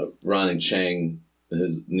Ronnie Chang,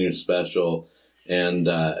 his new special, and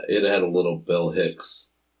it had a little Bill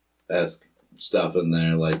Hicks-esque stuff in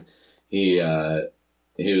there. Like, he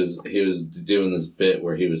was doing this bit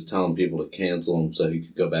where he was telling people to cancel him so he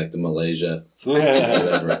could go back to Malaysia, or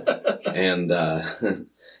whatever. And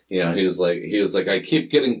he was like, I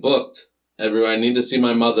keep getting booked. Everywhere, I need to see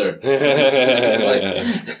my mother.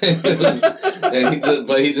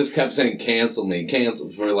 But he just kept saying, cancel me,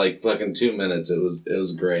 cancel, for like fucking 2 minutes. It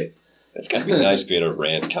was great. It's gotta be nice being a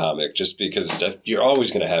rant comic, just because you're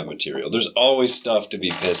always gonna have material. There's always stuff to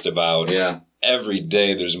be pissed about. Yeah. Every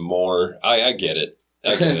day there's more. I get it.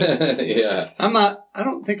 I get it. Yeah. I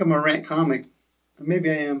don't think I'm a rant comic. Maybe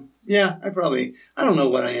I am. Yeah, I don't know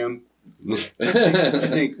what I am. I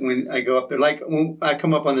think when I go up there, like when I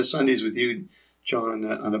come up on the Sundays with you, John,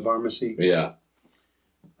 on the pharmacy. Yeah.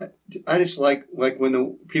 I just like when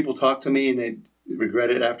the people talk to me and they regret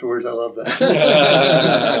it afterwards. I love that.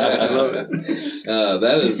 I love it.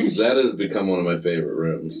 That has become one of my favorite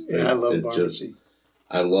rooms. Yeah, I love pharmacy.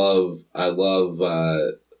 I love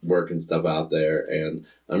working stuff out there, and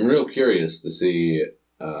I'm real curious to see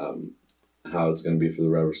how it's going to be for the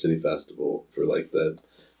Rubber City Festival for like the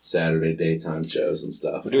Saturday daytime shows and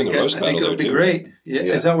stuff. We're doing the roast battle. I think it'll be great. Yeah.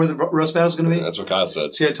 Is that where the roast battle's going to be? That's what Kyle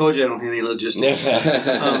said. See, I told you I don't have any logistics.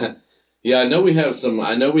 Yeah, I know we have some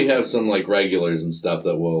like regulars and stuff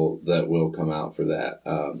that will come out for that.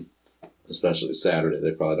 Especially Saturday,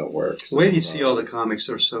 they probably don't work. So, wait till you see all the comics.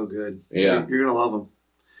 They're so good. Yeah, you're gonna love them.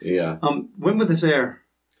 Yeah. When will this air?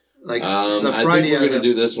 Like Friday. I think we're gonna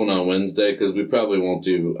do this one on Wednesday because we probably won't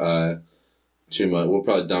do too much. We'll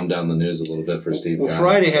probably dumb down the news a little bit for Steve. Well,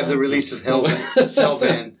 Friday have the release of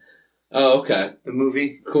Hellband. Oh, okay. The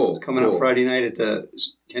movie. Cool. It's coming out Friday night at the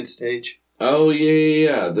Kent Stage. Oh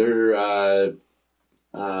yeah. They're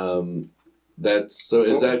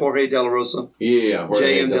Is that Jorge De La Rosa? Yeah,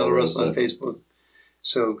 Jorge JM De La Rosa on Facebook.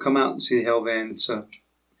 So come out and see the Hell Van. It's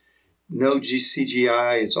no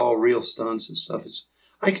CGI. It's all real stunts and stuff.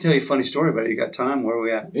 I can tell you a funny story about it. You got time? Where are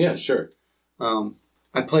we at? Yeah, sure.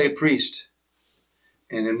 I play a priest,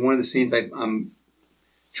 and in one of the scenes, I'm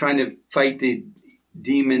trying to fight the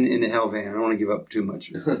demon in the Hell Van. I don't want to give up too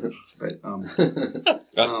much, but I'm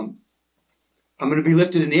going to be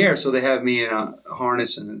lifted in the air. So they have me in a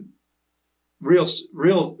harness and real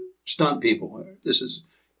stunt people.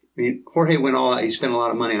 Jorge went all out. He spent a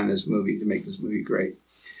lot of money on this movie to make this movie great.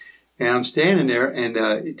 And I'm standing there, and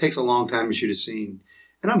it takes a long time to shoot a scene.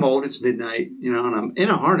 And I'm old. It's midnight, and I'm in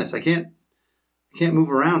a harness. I can't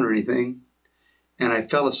move around or anything. And I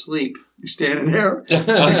fell asleep standing there.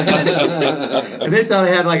 And they thought I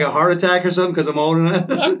had like a heart attack or something because I'm old enough.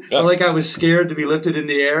 Or like I was scared to be lifted in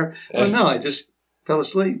the air. Well, no, I just fell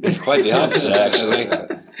asleep. Quite the opposite, actually.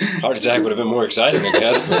 Heart attack would have been more exciting, I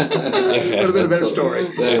guess. Would have been a better story.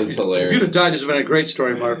 That was hilarious. If you'd have died, this would have been a great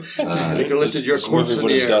story, Marv. You could have lifted your corpse in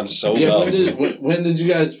the air. Done so well. When did you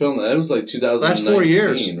guys film that? That was like 2019, last 4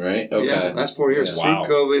 years, right? Okay. Yeah, last 4 years. Yeah. Wow.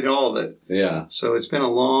 Through COVID, all of it. Yeah. So it's been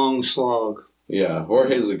a long slog. Yeah,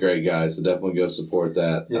 Jorge's a great guy, so definitely go support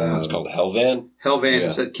that. Yeah. It's called Hell Van. Hell Van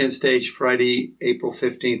is at Kent Stage Friday, April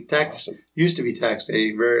 15th. Tax used to be tax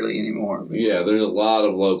day, rarely anymore. Yeah, there's a lot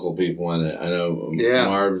of local people in it. I know.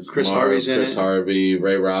 Yeah, Chris Harvey's in it. Chris Harvey,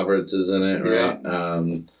 Ray Roberts is in it, right?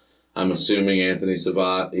 Yeah. I'm assuming Anthony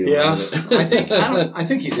Sabat. Yeah, I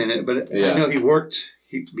think he's in it, but I know he worked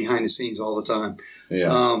behind the scenes all the time.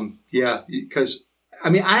 Yeah. Because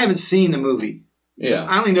I haven't seen the movie. Yeah.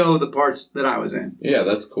 I only know the parts that I was in. Yeah,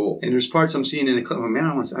 that's cool. And there's parts I'm seeing in the clip. I've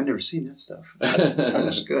never seen that stuff. That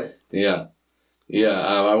was good. Yeah. Yeah.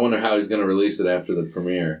 I wonder how he's going to release it after the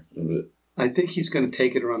premiere. I think he's going to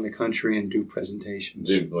take it around the country and do presentations.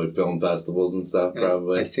 Do like film festivals and stuff,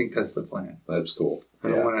 probably. I think that's the plan. That's cool. I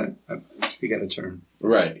don't want to speak out of turn.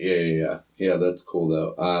 Right. Yeah. Yeah, that's cool,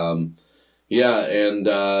 though. Yeah, and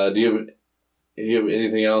do you have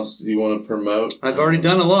anything else you want to promote? I've already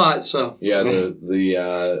done a lot, so. Yeah,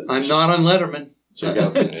 I'm not on Letterman. Check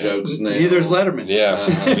out the joke snail. Neither's Letterman. Yeah,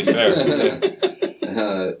 to be fair.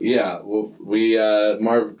 Yeah, well,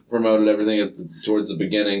 Marv promoted everything towards the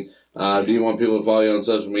beginning. Do you want people to follow you on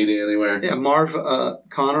social media anywhere? Yeah, Marv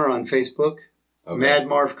Connor on Facebook. Okay. Mad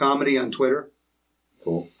Marv Comedy on Twitter.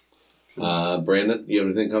 Cool. Brandon, you have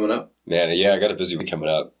anything coming up? Man, yeah, I got a busy week coming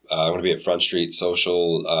up. I'm going to be at Front Street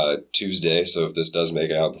Social Tuesday, so if this does make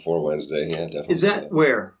it out before Wednesday, yeah, definitely. Is that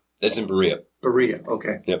where? It's in Berea. Berea,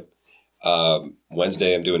 okay. Yep.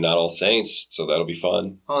 Wednesday, I'm doing Not All Saints, so that'll be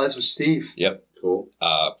fun. Oh, that's with Steve. Yep. Cool.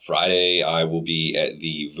 Friday, I will be at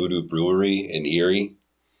the Voodoo Brewery in Erie,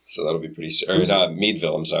 so that'll be pretty...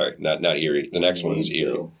 Meadville, I'm sorry. Not Erie. The next one is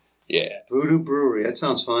Erie. Yeah. Voodoo Brewery. That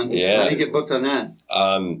sounds fun. Yeah. How do you get booked on that?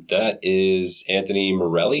 That is Anthony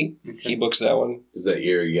Morelli. Okay. He books that one. He's that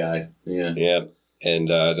Erie guy. Yeah. Yeah. And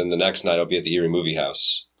then the next night I'll be at the Erie Movie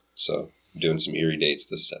House. So I'm doing some Erie dates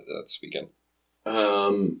this weekend.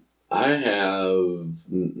 I have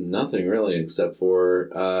nothing really except for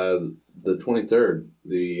the 23rd,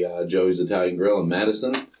 the Joey's Italian Grill in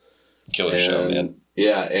Madison. Killer show, man.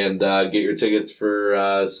 Yeah, and get your tickets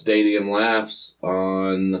for Stadium Laughs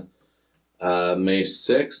on May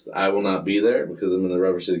 6th. I will not be there because I'm in the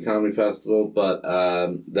Rubber City Comedy Festival, but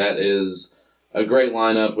that is a great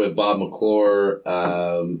lineup with Bob McClure,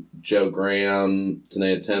 Joe Graham,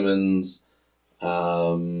 Tanea Timmons,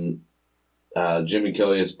 Jimmy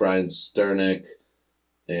Killius, Brian Sternick,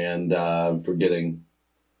 and I'm forgetting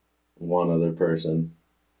one other person.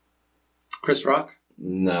 Chris Rock?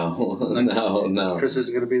 No. Chris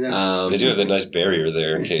isn't going to be there? They do have a nice barrier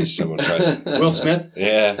there in case someone tries to... Will Smith?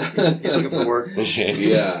 Yeah. He's looking for work.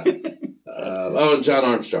 Yeah. And John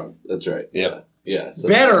Armstrong. That's right. Yeah. Yeah. So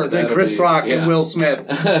better than Chris Rock and Will Smith.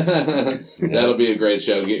 That'll be a great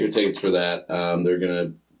show. Get your tickets for that. They're going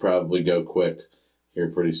to probably go quick here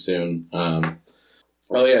pretty soon. You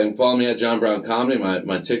can follow me at John Brown Comedy.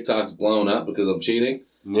 My TikTok's blown up because I'm cheating.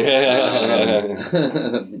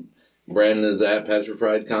 Yeah. Brandon is at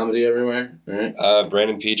Petrified Comedy everywhere, right?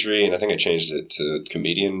 Brandon Petrie, and I think I changed it to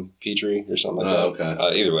Comedian Petrie or something like that.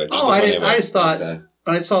 Okay. Either way. I just thought, when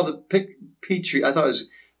I saw the Petrie, I thought it was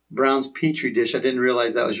Brown's Petri dish. I didn't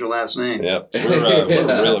realize that was your last name. Yeah,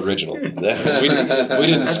 we're real original. we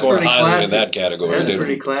didn't score highly in that category. That's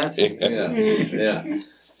pretty classic. Yeah.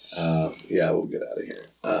 We'll get out of here.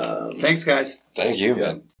 Thanks, guys. Thank you,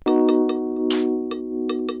 man.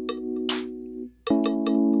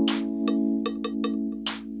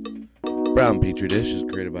 Brown Petri Dish is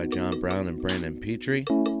created by John Brown and Brandon Petrie.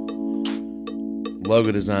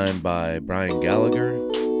 Logo designed by Brian Gallagher.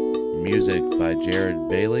 Music by Jared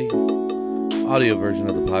Bailey. Audio version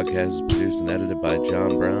of the podcast is produced and edited by John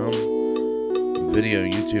Brown. Video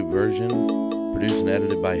YouTube version produced and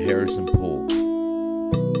edited by Harrison Poole.